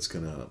 So it's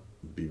going to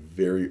be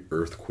very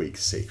earthquake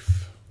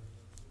safe.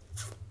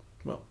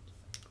 Well,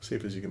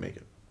 safe as you can make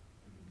it.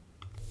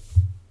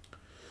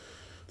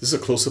 This is a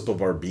close-up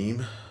of our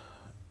beam.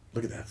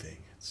 Look at that thing.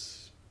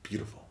 It's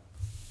beautiful.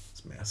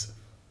 It's massive.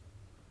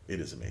 It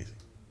is amazing.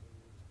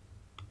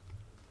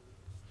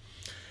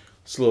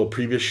 This little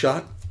previous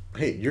shot.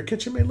 Hey, your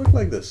kitchen may look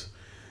like this.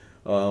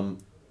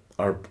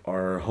 Our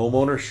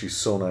homeowner, she's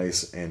so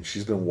nice, and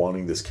she's been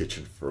wanting this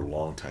kitchen for a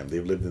long time.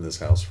 They've lived in this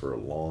house for a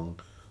long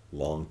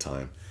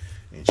time,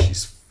 and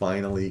she's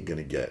finally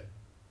gonna get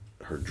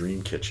her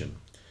dream kitchen,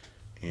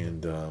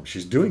 and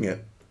she's doing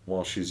it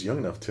while she's young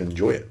enough to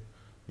enjoy it.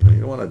 You know, you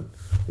don't want to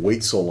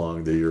wait so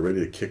long that you're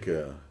ready to kick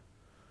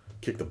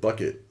the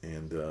bucket,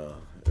 and that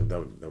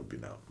would be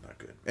not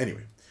good.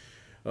 Anyway,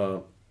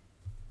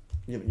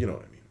 you know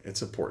what I mean.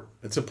 It's important.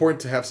 It's important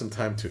to have some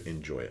time to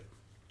enjoy it.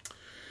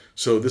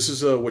 So this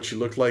is what she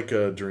looked like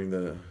during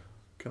the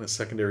kind of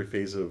secondary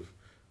phase of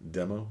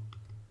demo.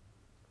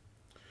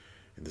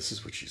 And this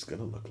is what she's going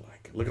to look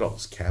like. Look at all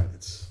those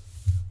cabinets.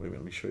 Wait a minute,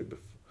 let me show you.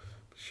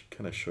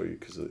 Kind of show you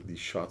because these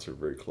shots are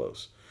very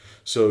close.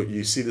 So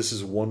you see this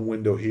is one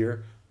window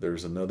here.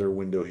 There's another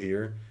window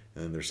here.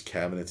 And then there's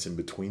cabinets in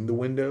between the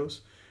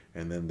windows.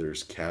 And then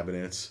there's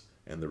cabinets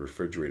and the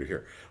refrigerator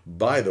here.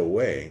 By the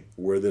way,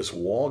 where this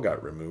wall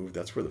got removed,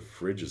 that's where the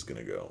fridge is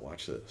going to go.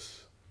 Watch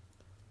this.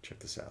 Check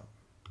this out.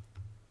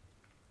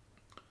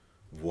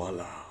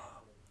 Voila.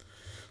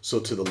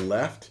 So to the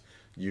left,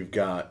 you've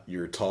got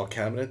your tall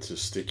cabinet to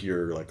stick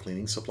your like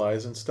cleaning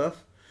supplies and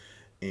stuff.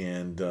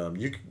 And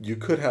you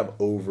could have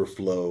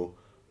overflow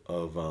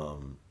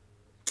of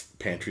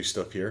pantry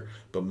stuff here,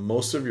 but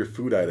most of your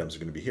food items are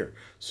going to be here.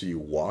 So you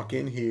walk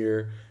in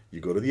here, you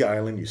go to the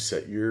island, you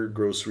set your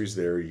groceries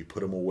there, you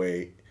put them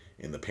away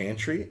in the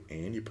pantry,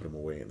 and you put them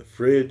away in the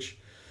fridge.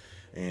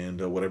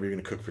 And whatever you're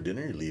going to cook for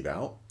dinner, you leave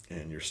out.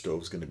 And your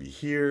stove's going to be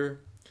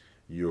here.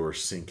 Your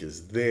sink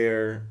is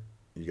there.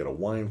 You got a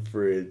wine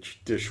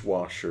fridge,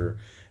 dishwasher,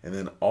 and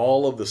then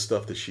all of the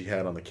stuff that she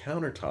had on the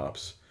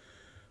countertops,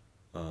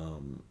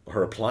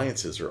 her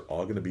appliances are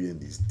all going to be in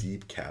these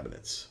deep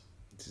cabinets,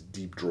 these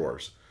deep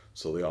drawers,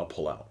 so they all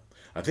pull out.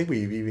 I think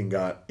we've even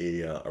got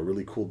a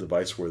really cool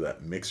device where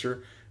that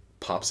mixer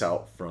pops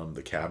out from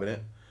the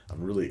cabinet.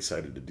 I'm really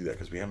excited to do that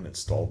because we haven't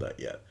installed that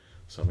yet.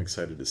 So I'm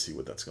excited to see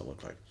what that's going to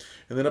look like.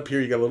 And then up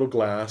here you got a little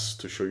glass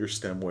to show your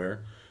stemware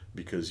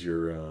because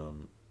your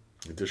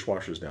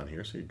dishwasher's down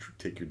here. So you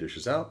take your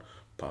dishes out,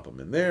 pop them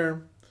in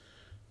there,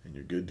 and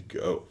you're good to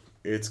go.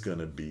 It's going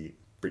to be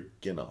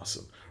freaking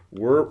awesome.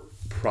 We're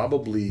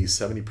probably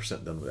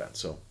 70% done with that.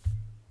 So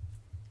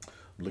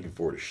I'm looking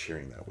forward to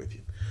sharing that with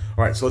you.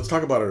 All right, so let's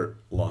talk about our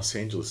Los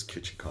Angeles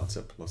kitchen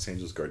concept, Los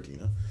Angeles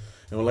Gardena.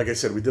 And like I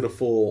said, we did a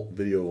full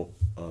video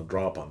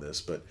drop on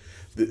this, but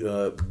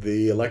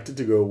they elected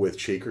to go with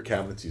shaker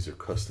cabinets. These are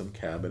custom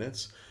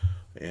cabinets.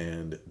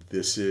 And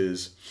this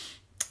is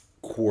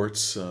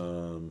quartz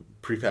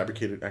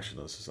prefabricated. Actually,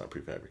 no, this is not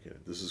prefabricated.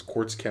 This is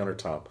quartz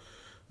countertop.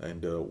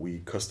 And we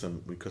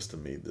custom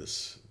made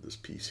this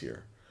piece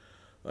here.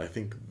 I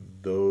think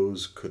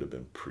those could have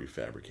been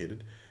prefabricated.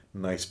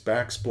 Nice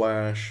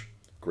backsplash,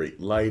 great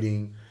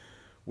lighting.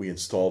 We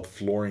installed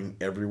flooring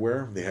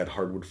everywhere. They had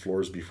hardwood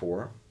floors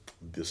before.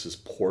 This is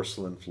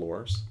porcelain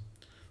floors.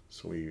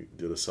 So we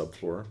did a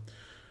subfloor.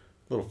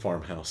 Little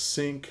farmhouse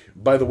sink.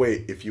 By the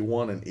way, if you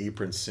want an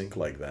apron sink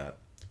like that,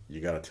 you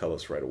got to tell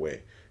us right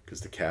away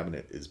because the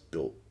cabinet is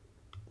built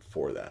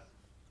for that.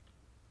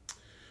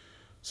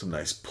 Some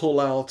nice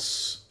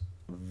pullouts.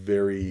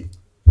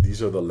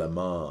 These are the Le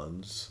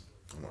Mans.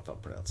 I don't know if I'm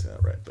pronouncing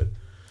that right, but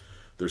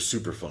they're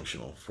super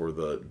functional for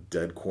the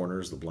dead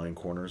corners, the blind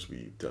corners.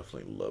 We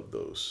definitely love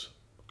those.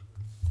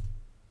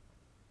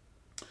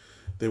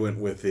 They went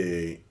with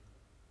a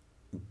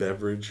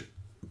beverage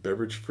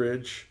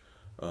fridge.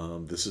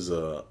 This is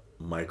a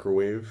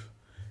microwave,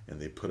 and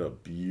they put a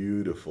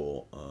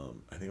beautiful,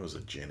 I think it was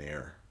a Jen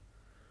Air.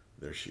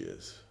 There she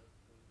is.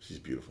 She's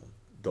beautiful.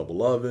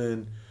 Double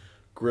oven,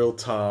 grill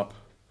top,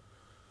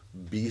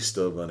 beast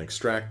of an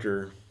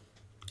extractor.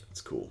 It's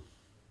cool.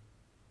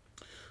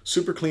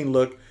 Super clean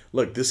look.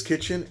 Look, this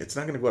kitchen, it's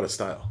not going to go out of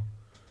style.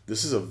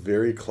 This is a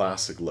very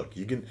classic look.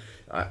 You can,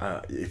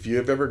 if you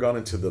have ever gone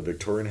into the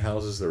Victorian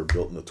houses that were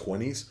built in the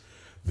 20s,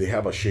 they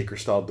have a shaker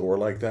style door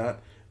like that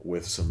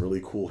with some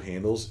really cool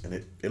handles, and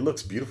it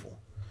looks beautiful.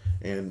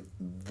 And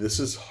this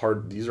is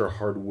hard. These are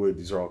hardwood.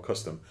 These are all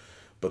custom,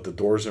 but the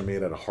doors are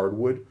made out of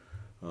hardwood.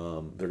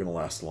 They're going to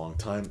last a long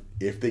time.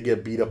 If they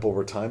get beat up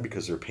over time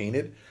because they're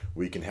painted,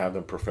 we can have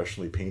them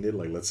professionally painted.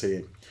 Like let's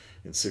say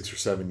in 6 or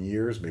 7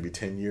 years, maybe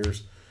 10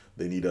 years,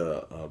 they need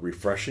a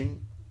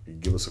refreshing. You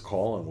give us a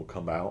call and we'll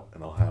come out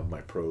and I'll have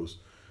my pros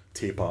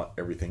tape out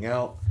everything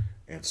out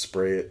and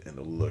spray it, and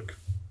it'll look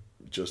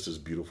just as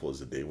beautiful as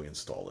the day we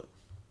install it.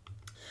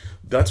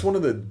 That's one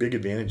of the big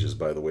advantages,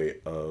 by the way,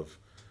 of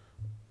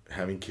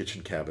having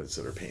kitchen cabinets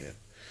that are painted.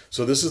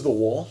 So this is the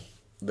wall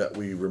that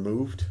we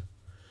removed.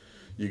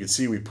 You can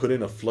see we put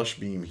in a flush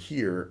beam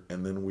here,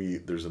 and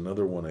then there's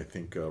another one, I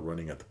think,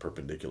 running at the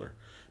perpendicular.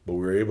 But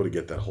we were able to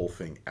get that whole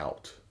thing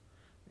out,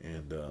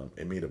 and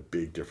it made a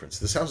big difference.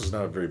 This house is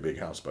not a very big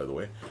house, by the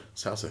way.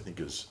 This house, I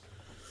think, is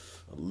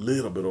a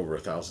little bit over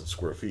 1,000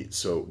 square feet.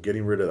 So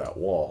getting rid of that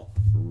wall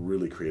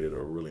really created a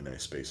really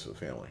nice space for the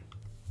family.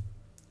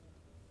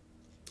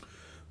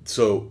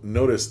 So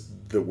notice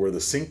that where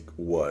the sink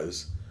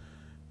was,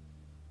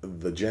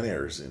 the Gen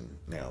Air's in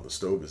now. The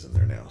stove is in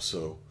there now.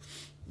 So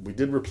we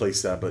did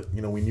replace that, but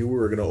you know, we knew we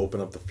were going to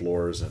open up the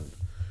floors and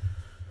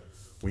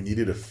we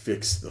needed to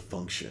fix the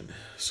function.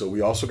 So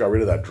we also got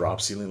rid of that drop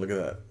ceiling. Look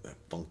at that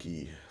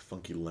funky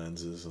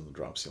lenses on the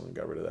drop ceiling.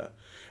 Got rid of that,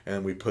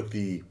 and we put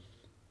the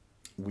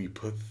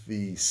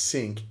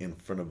sink in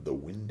front of the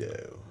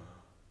window.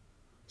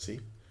 See,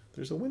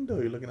 there's a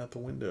window. You're looking out the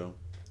window.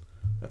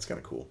 That's kind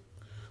of cool.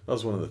 That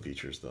was one of the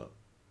features the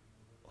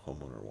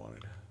homeowner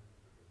wanted.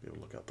 Be able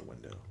to look out the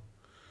window.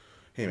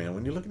 Hey man,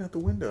 when you're looking out the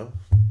window,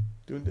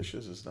 doing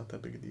dishes is not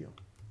that big a deal.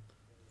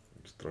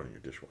 Just throw it in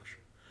your dishwasher.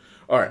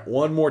 All right,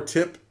 one more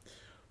tip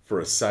for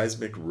a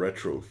seismic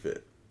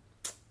retrofit.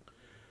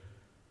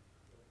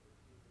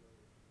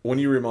 When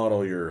you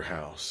remodel your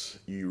house,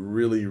 you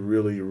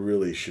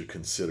really should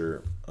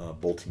consider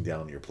bolting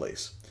down your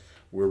place.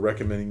 We're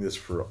recommending this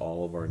for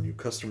all of our new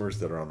customers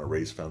that are on a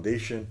raised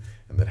foundation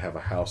and that have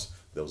a house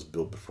that was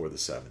built before the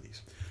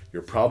 70s.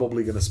 You're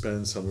probably going to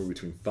spend somewhere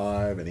between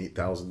 $5,000 and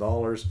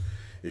 $8,000.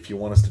 If you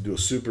want us to do a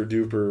super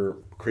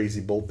duper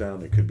crazy bolt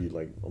down, it could be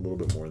like a little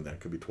bit more than that. It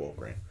could be 12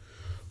 grand.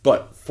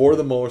 But for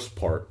the most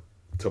part,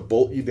 to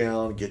bolt you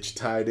down, get you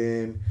tied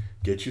in,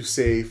 get you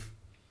safe,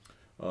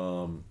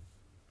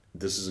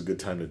 this is a good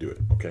time to do it,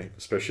 okay?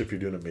 Especially if you're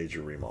doing a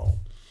major remodel.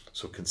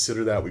 So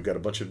consider that. We've got a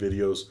bunch of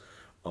videos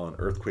on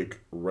earthquake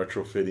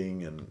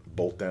retrofitting and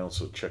bolt down,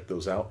 so check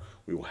those out.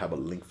 We will have a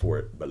link for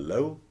it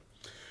below.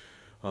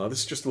 This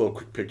is just a little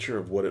quick picture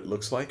of what it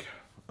looks like.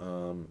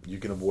 You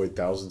can avoid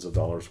thousands of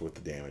dollars worth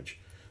of damage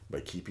by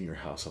keeping your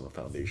house on the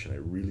foundation. I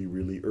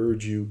really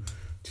urge you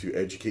to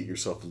educate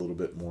yourself a little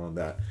bit more on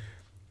that.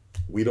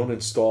 We don't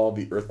install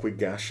the earthquake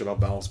gas shutoff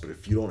valves, but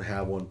if you don't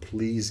have one,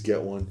 please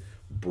get one.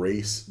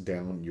 Brace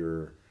down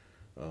your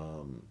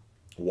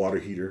water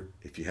heater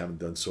if you haven't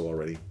done so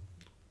already.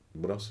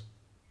 What else?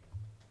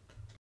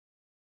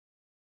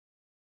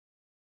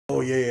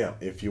 Oh yeah.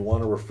 If you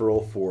want a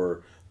referral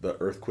for the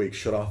earthquake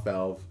shutoff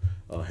valve,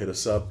 hit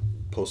us up.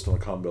 Post on the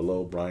comment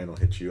below. Brian will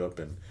hit you up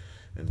and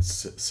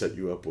set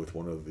you up with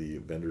one of the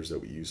vendors that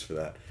we use for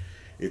that.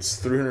 It's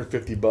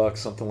 $350,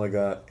 something like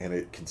that, and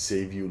it can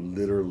save you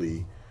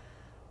literally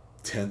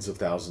tens of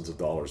thousands of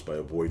dollars by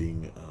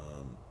avoiding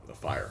a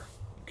fire.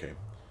 Okay,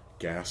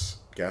 gas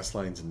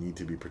lines need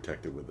to be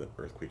protected with an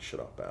earthquake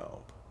shutoff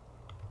valve.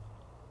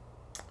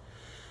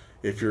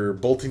 If you're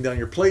bolting down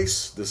your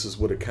place, this is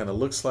what it kind of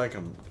looks like.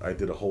 I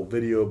did a whole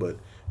video, but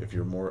if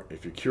you're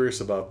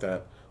curious about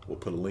that, we'll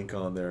put a link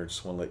on there. I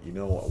just want to let you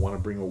know. I want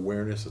to bring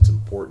awareness. It's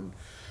important.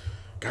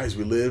 Guys,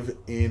 we live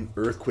in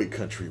earthquake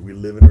country.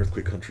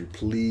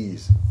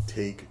 Please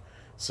take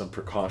some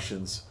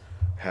precautions.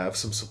 Have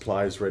some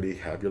supplies ready.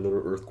 Have your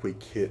little earthquake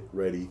kit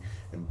ready.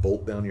 And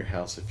bolt down your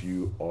house if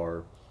you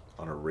are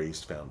on a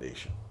raised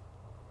foundation.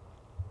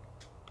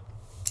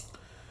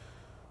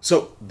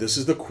 So, this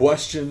is the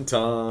question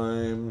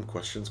time.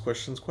 Questions. Do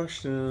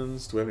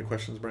we have any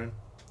questions, Brian?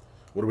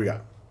 What do we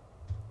got?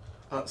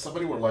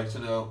 Somebody would like to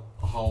know,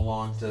 how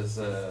long does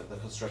the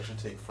construction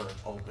take for an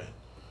open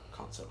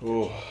concept?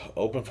 Oh,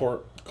 open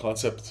for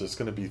concept, it's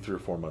going to be 3 or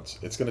 4 months.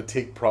 It's going to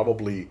take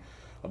probably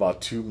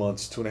about 2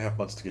 months, 2.5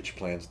 months to get your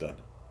plans done.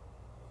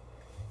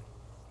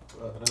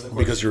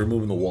 Because you're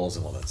removing the walls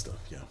and all that stuff,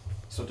 yeah.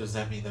 So does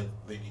that mean that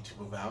they need to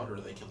move out, or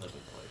they can live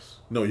in place?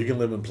 No, you can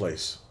live in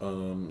place.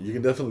 You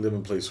can definitely live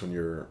in place when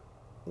you're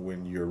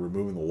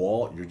removing the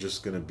wall. You're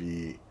just going to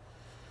be,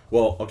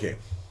 well, okay,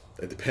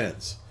 it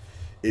depends.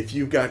 If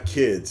you've got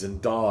kids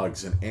and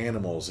dogs and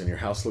animals and your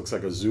house looks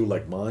like a zoo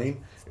like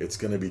mine, it's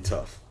going to be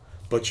tough.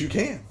 But you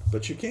can.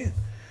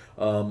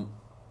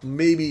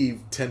 Maybe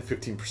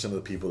 10-15% of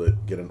the people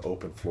that get an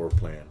open floor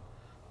plan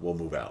will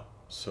move out.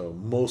 So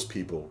most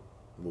people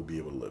will be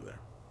able to live there.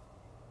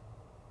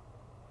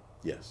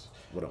 Yes.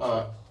 What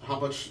else? How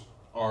much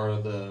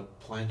are the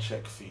plan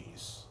check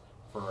fees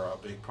for a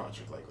big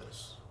project like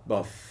this?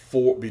 About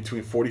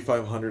between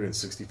 $4,500 and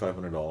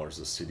 $6,500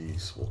 the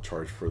cities will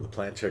charge for the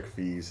plan check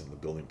fees and the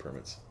building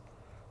permits.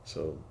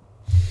 So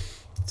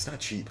it's not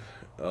cheap.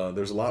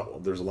 There's a lot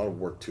of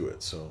work to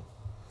it. So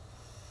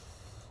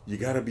you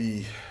gotta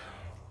be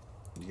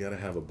You got to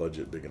have a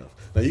budget big enough.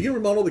 Now, you can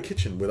remodel the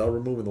kitchen without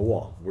removing the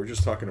wall. We're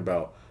just talking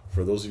about,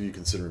 for those of you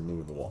considering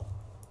removing the wall,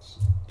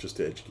 just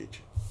to educate you.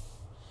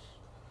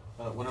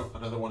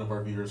 Another one of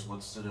our viewers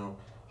wants to know,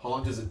 how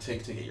long does it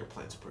take to get your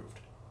plans approved?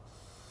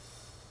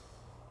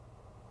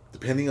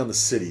 Depending on the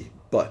city,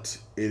 but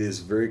it is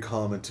very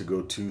common to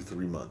go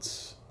 2-3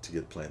 months to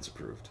get plans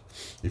approved.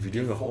 If you're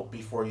doing a whole...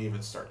 Before you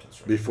even start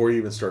construction. Before you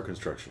even start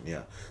construction,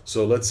 yeah.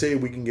 So let's say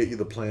we can get you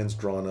the plans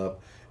drawn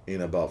up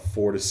in about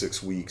 4 to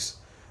 6 weeks.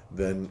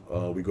 Then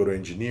we go to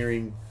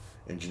engineering.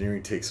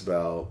 Engineering takes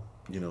about,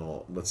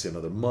 let's say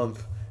another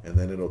month. And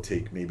then it'll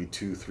take maybe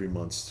 2-3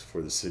 months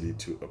for the city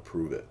to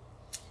approve it.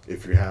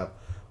 If you have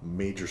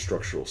major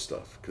structural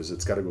stuff, because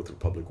it's got to go through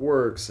public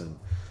works and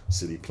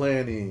city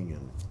planning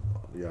and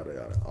yada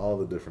yada, all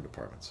the different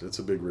departments. It's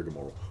a big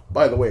rigmarole.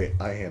 By the way,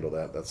 I handle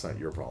that. That's not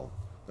your problem.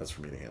 That's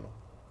for me to handle.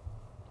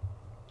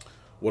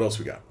 What else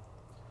we got?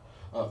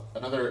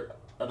 Another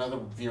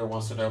viewer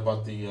wants to know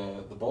about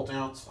the bolt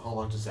downs. How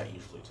long does that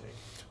usually take?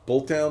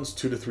 Bolt downs,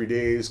 2 to 3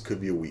 days,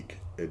 could be a week.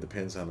 It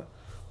depends on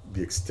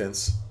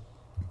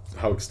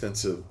how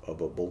extensive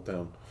of a bolt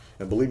down.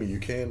 And believe me, you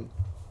can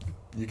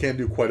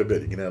do quite a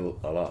bit. You can add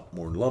a lot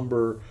more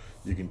lumber.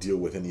 You can deal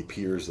with any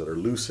piers that are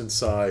loose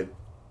inside.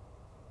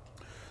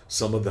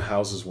 Some of the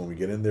houses, when we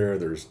get in there,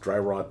 there's dry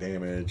rot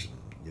damage, and,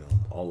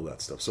 all of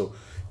that stuff. So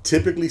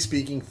typically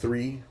speaking,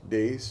 3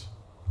 days,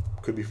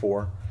 could be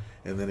 4.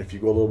 And then if you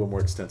go a little bit more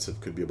extensive,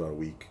 could be about a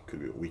week,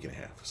 could be a week and a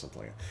half,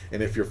 something like that.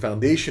 And if your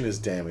foundation is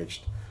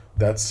damaged,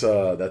 that's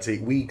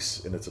 8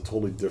 weeks, and it's a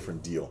totally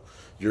different deal.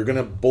 You're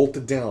gonna bolt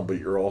it down, but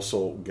you're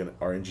also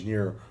our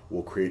engineer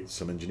will create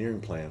some engineering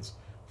plans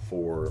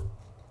for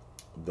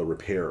the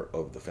repair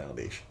of the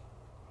foundation.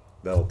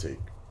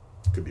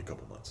 Could be a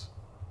couple months.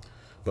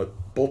 But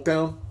bolt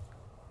down,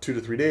 2 to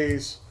 3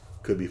 days,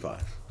 could be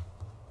 5.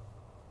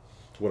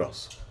 What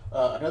else?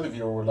 Another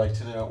viewer would like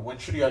to know, when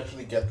should you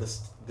actually get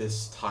this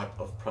type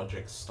of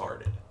project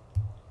started?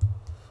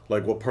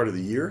 Like what part of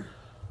the year?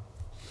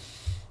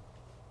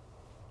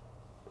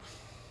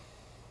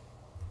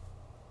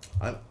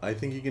 I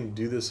think you can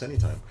do this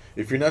anytime.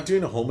 If you're not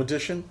doing a home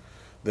addition,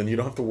 then you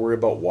don't have to worry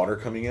about water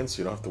coming in, so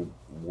you don't have to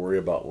worry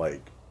about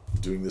like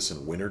doing this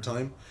in winter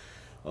time.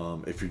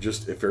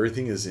 If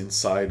everything is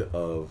inside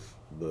of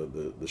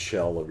the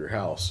shell of your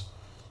house,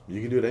 you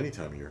can do it any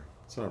time of year.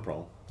 It's not a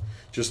problem.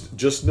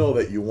 Just know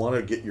that you want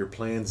to get your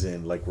plans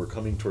in, like we're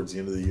coming towards the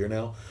end of the year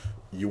now.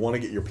 You want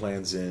to get your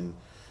plans in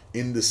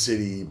the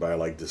city by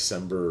like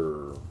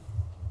December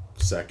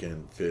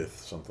 2nd,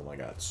 5th, something like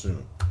that,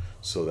 soon,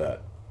 so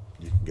that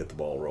you can get the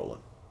ball rolling.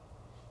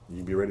 You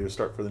can be ready to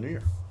start for the new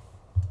year.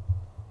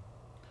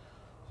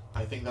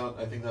 I think that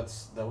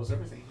was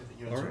everything. I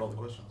think you answered all the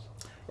questions.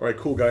 All right,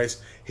 cool,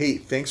 guys. Hey,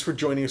 thanks for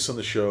joining us on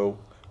the show.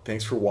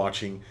 Thanks for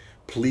watching.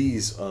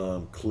 Please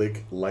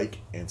click like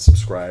and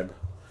subscribe.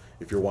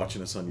 If you're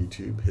watching us on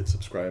YouTube, hit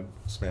subscribe,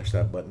 smash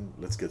that button.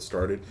 Let's get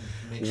started.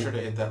 Make sure to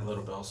hit that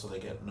little bell so they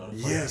get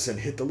notified. Yes, and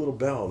hit the little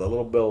bell. That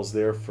little bell is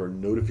there for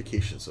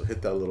notifications, so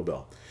hit that little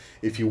bell.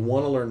 If you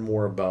want to learn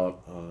more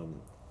about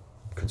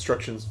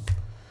constructions,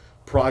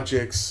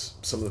 projects,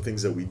 some of the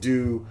things that we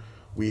do,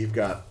 we've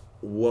got,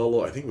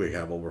 I think we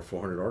have over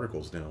 400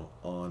 articles now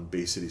on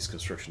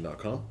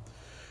baycitiesconstruction.com.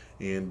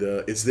 And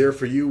it's there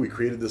for you. We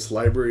created this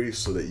library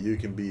so that you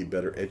can be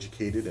better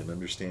educated and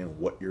understand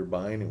what you're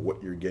buying and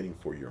what you're getting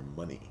for your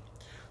money.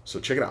 So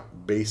check it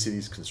out,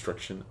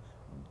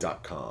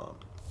 baycitiesconstruction.com.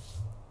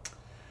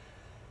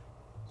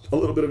 A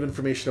little bit of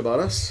information about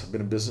us. I've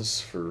been in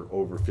business for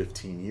over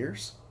 15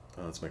 years.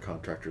 That's my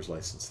contractor's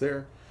license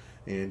there.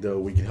 And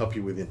we can help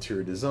you with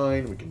interior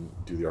design. We can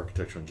do the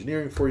architectural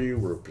engineering for you.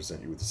 We'll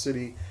represent you with the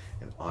city.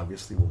 And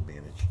obviously, we'll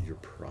manage your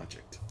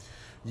project.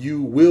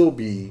 You will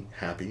be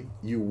happy.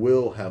 You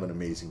will have an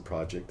amazing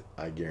project.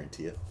 I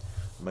guarantee it.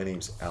 My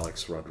name's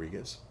Alex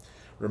Rodriguez.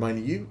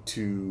 Reminding you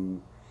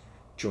to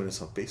join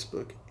us on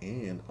Facebook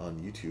and on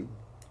YouTube.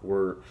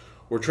 We're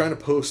trying to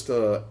post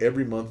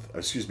every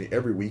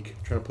week.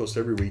 Trying to post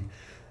every week.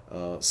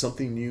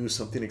 Something new,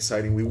 something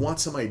exciting. We want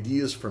some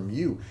ideas from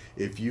you.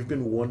 If you've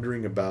been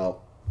wondering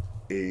about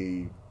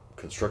a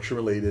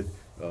construction-related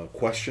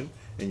question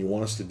and you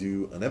want us to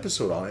do an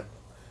episode on it,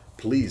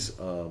 please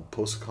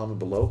post a comment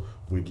below.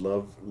 We'd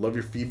love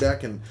your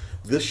feedback, and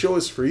this show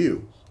is for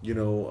you.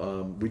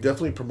 We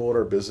definitely promote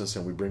our business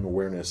and we bring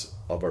awareness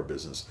of our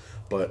business,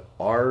 but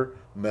our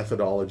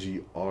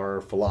methodology,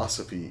 our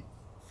philosophy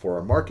for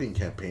our marketing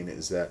campaign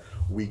is that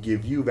we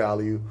give you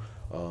value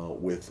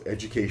with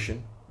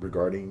education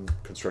regarding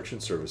construction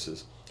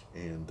services,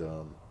 and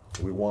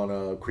we want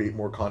to create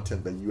more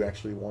content that you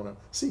actually want to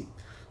see.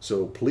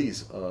 So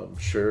please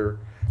share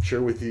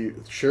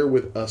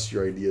with us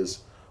your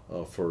ideas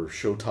for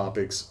show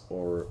topics,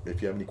 or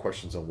if you have any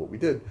questions on what we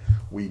did,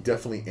 we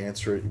definitely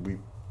answer it.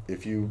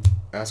 If you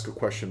ask a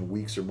question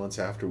weeks or months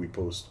after we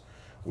post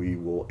we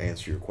will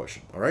answer your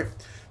question. All right.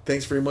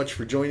 Thanks very much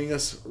for joining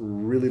us.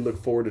 Really look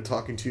forward to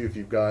talking to you. If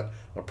you've got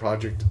a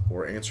project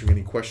or answering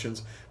any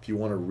questions, if you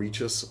want to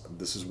reach us,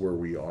 this is where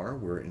we are.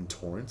 We're in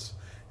Torrance,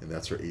 and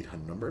that's our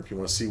 800 number. If you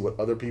want to see what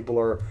other people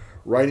are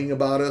writing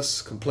about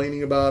us,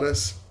 complaining about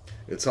us,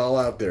 it's all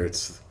out there.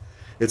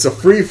 It's a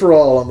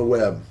free-for-all on the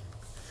web.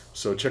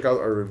 So check out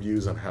our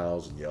reviews on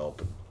Houzz and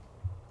Yelp and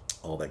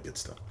all that good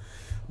stuff.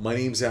 My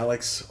name's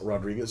Alex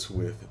Rodriguez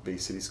with Bay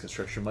Cities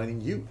Construction,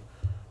 reminding you,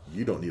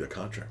 you don't need a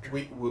contractor.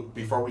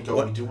 Before we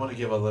go, we do want to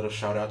give a little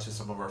shout out to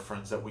some of our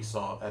friends that we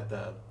saw at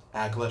the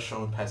AGLA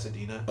show in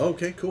Pasadena.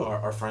 Okay, cool.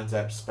 Our friends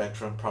at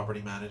Spectrum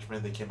Property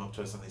Management, they came up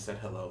to us and they said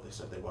hello. They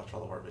said they watch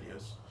all of our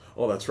videos.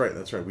 Oh, that's right.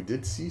 That's right. We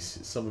did see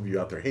some of you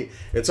out there. Hey,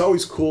 it's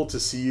always cool to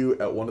see you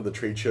at one of the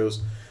trade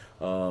shows.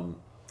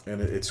 And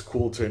it's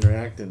cool to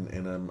interact,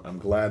 and I'm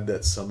glad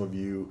that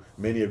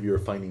many of you are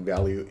finding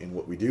value in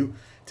what we do.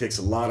 It takes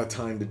a lot of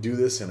time to do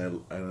this,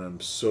 and I'm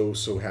so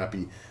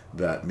happy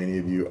that many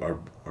of you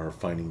are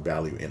finding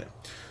value in it.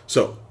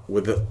 So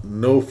with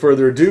no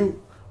further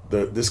ado,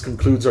 this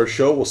concludes our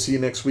show. We'll see you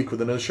next week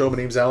with another show. My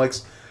name's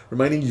Alex,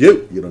 reminding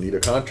you, you don't need a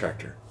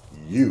contractor.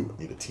 You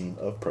need a team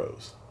of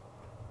pros.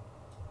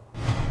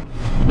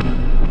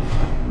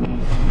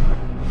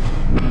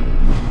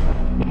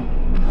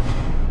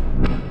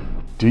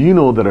 Do you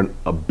know that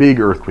a big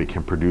earthquake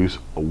can produce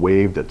a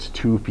wave that's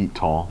 2 feet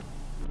tall?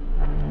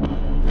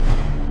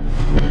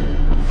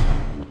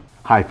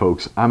 Hi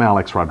folks, I'm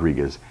Alex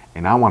Rodriguez,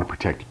 and I want to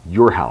protect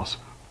your house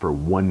for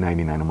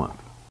 $199 a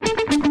month.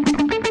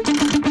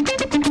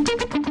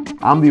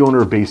 I'm the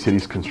owner of Bay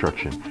Cities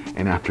Construction,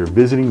 and after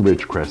visiting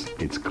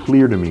Ridgecrest, it's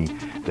clear to me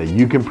that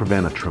you can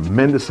prevent a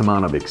tremendous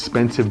amount of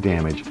expensive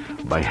damage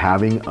by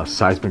having a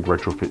seismic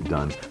retrofit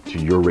done to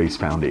your raised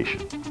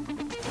foundation.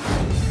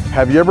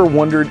 Have you ever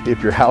wondered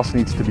if your house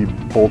needs to be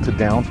bolted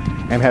down?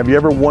 And have you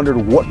ever wondered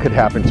what could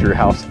happen to your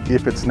house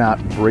if it's not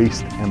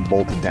braced and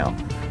bolted down?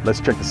 Let's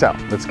check this out.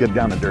 Let's get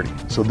down and dirty.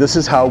 So this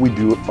is how we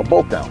do a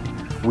bolt down.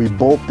 We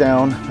bolt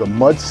down the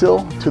mud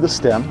sill to the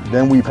stem,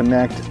 then we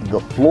connect the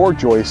floor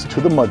joist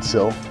to the mud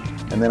sill,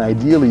 and then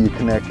ideally you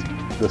connect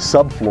the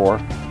subfloor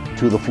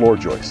to the floor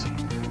joist.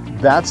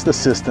 That's the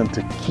system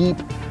to keep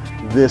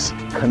this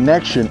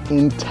connection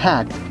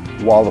intact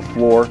while the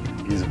floor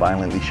is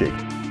violently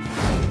shaken.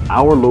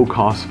 Our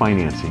low-cost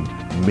financing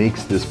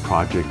makes this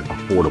project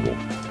affordable.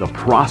 The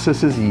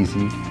process is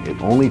easy.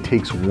 It only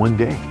takes 1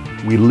 day.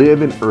 We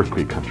live in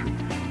earthquake country.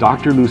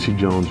 Dr. Lucy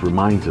Jones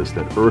reminds us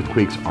that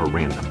earthquakes are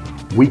random.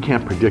 We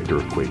can't predict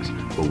earthquakes,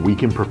 but we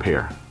can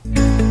prepare.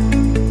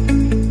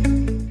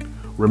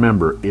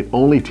 Remember, it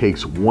only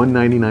takes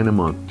 $199 a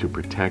month to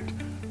protect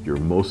your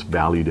most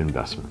valued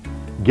investment.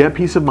 Get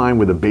peace of mind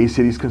with a Bay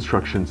Cities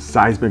Construction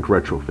seismic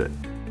retrofit.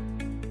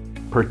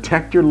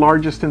 Protect your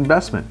largest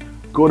investment.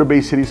 Go to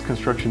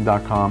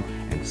baycitiesconstruction.com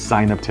and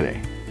sign up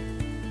today.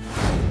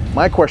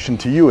 My question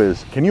to you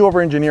is, can you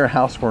over-engineer a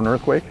house for an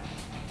earthquake?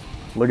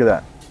 Look at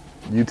that.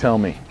 You tell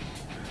me.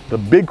 The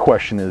big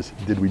question is,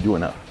 did we do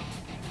enough?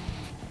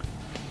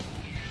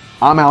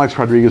 I'm Alex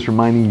Rodriguez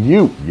reminding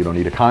you, you don't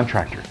need a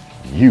contractor.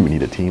 You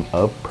need a team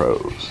of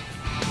pros.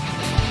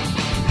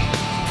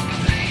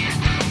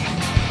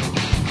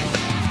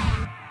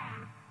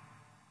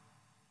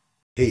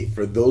 Hey,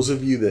 for those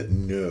of you that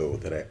know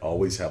that I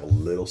always have a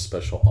little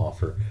special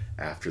offer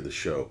after the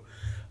show,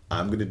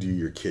 I'm going to do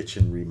your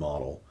kitchen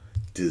remodel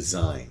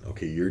design.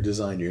 Okay, your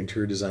design, your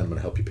interior design. I'm going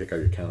to help you pick out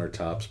your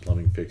countertops,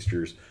 plumbing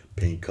fixtures,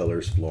 paint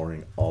colors,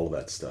 flooring, all of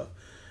that stuff.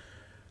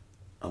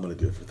 I'm going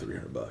to do it for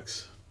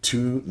 $300.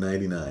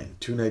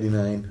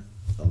 $299.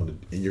 And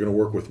you're going to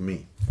work with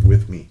me.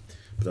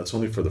 But that's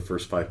only for the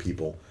first 5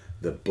 people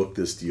that book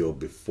this deal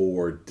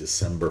before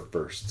December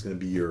 1st. It's going to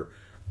be your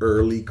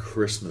early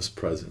Christmas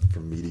present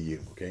from me to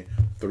you. Okay,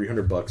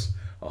 $300.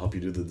 I'll help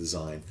you do the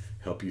design,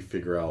 help you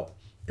figure out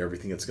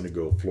everything that's going to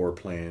go, floor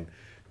plan,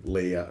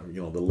 layout,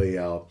 the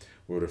layout.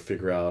 We're going to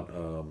figure out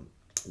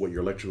what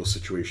your electrical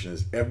situation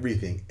is,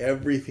 everything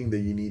that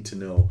you need to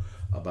know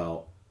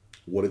about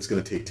what it's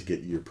going to take to get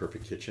you your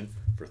perfect kitchen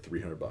for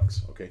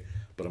 $300. Okay,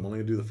 but I'm only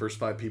going to do the first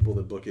 5 people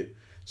that book it.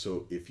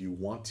 So if you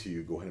want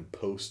to, go ahead and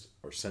post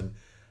or send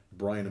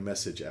Brian a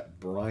message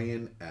at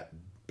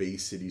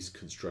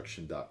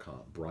brian@baycitiesconstruction.com.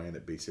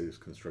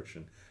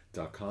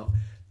 brian@baycitiesconstruction.com.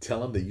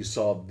 Tell him that you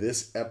saw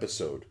this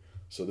episode.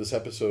 So this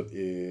episode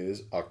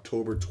is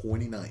October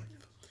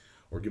 29th.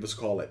 Or give us a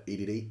call at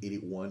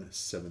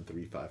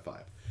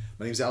 888-881-7355.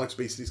 My name is Alex,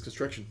 Bay Cities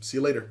Construction. See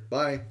you later.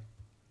 Bye.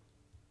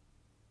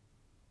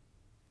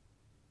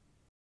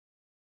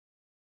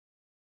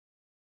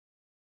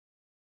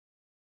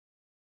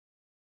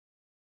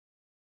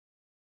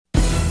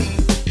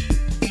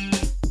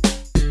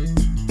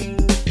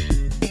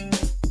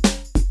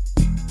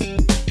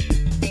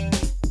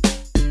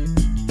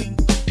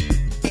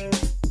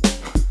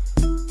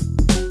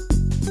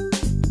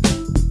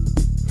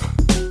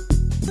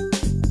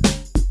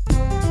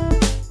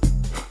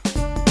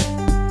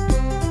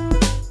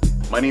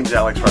 My name's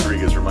Alex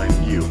Rodriguez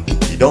reminding you,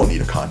 you don't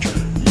need a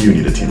contractor. You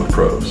need a team of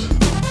pros.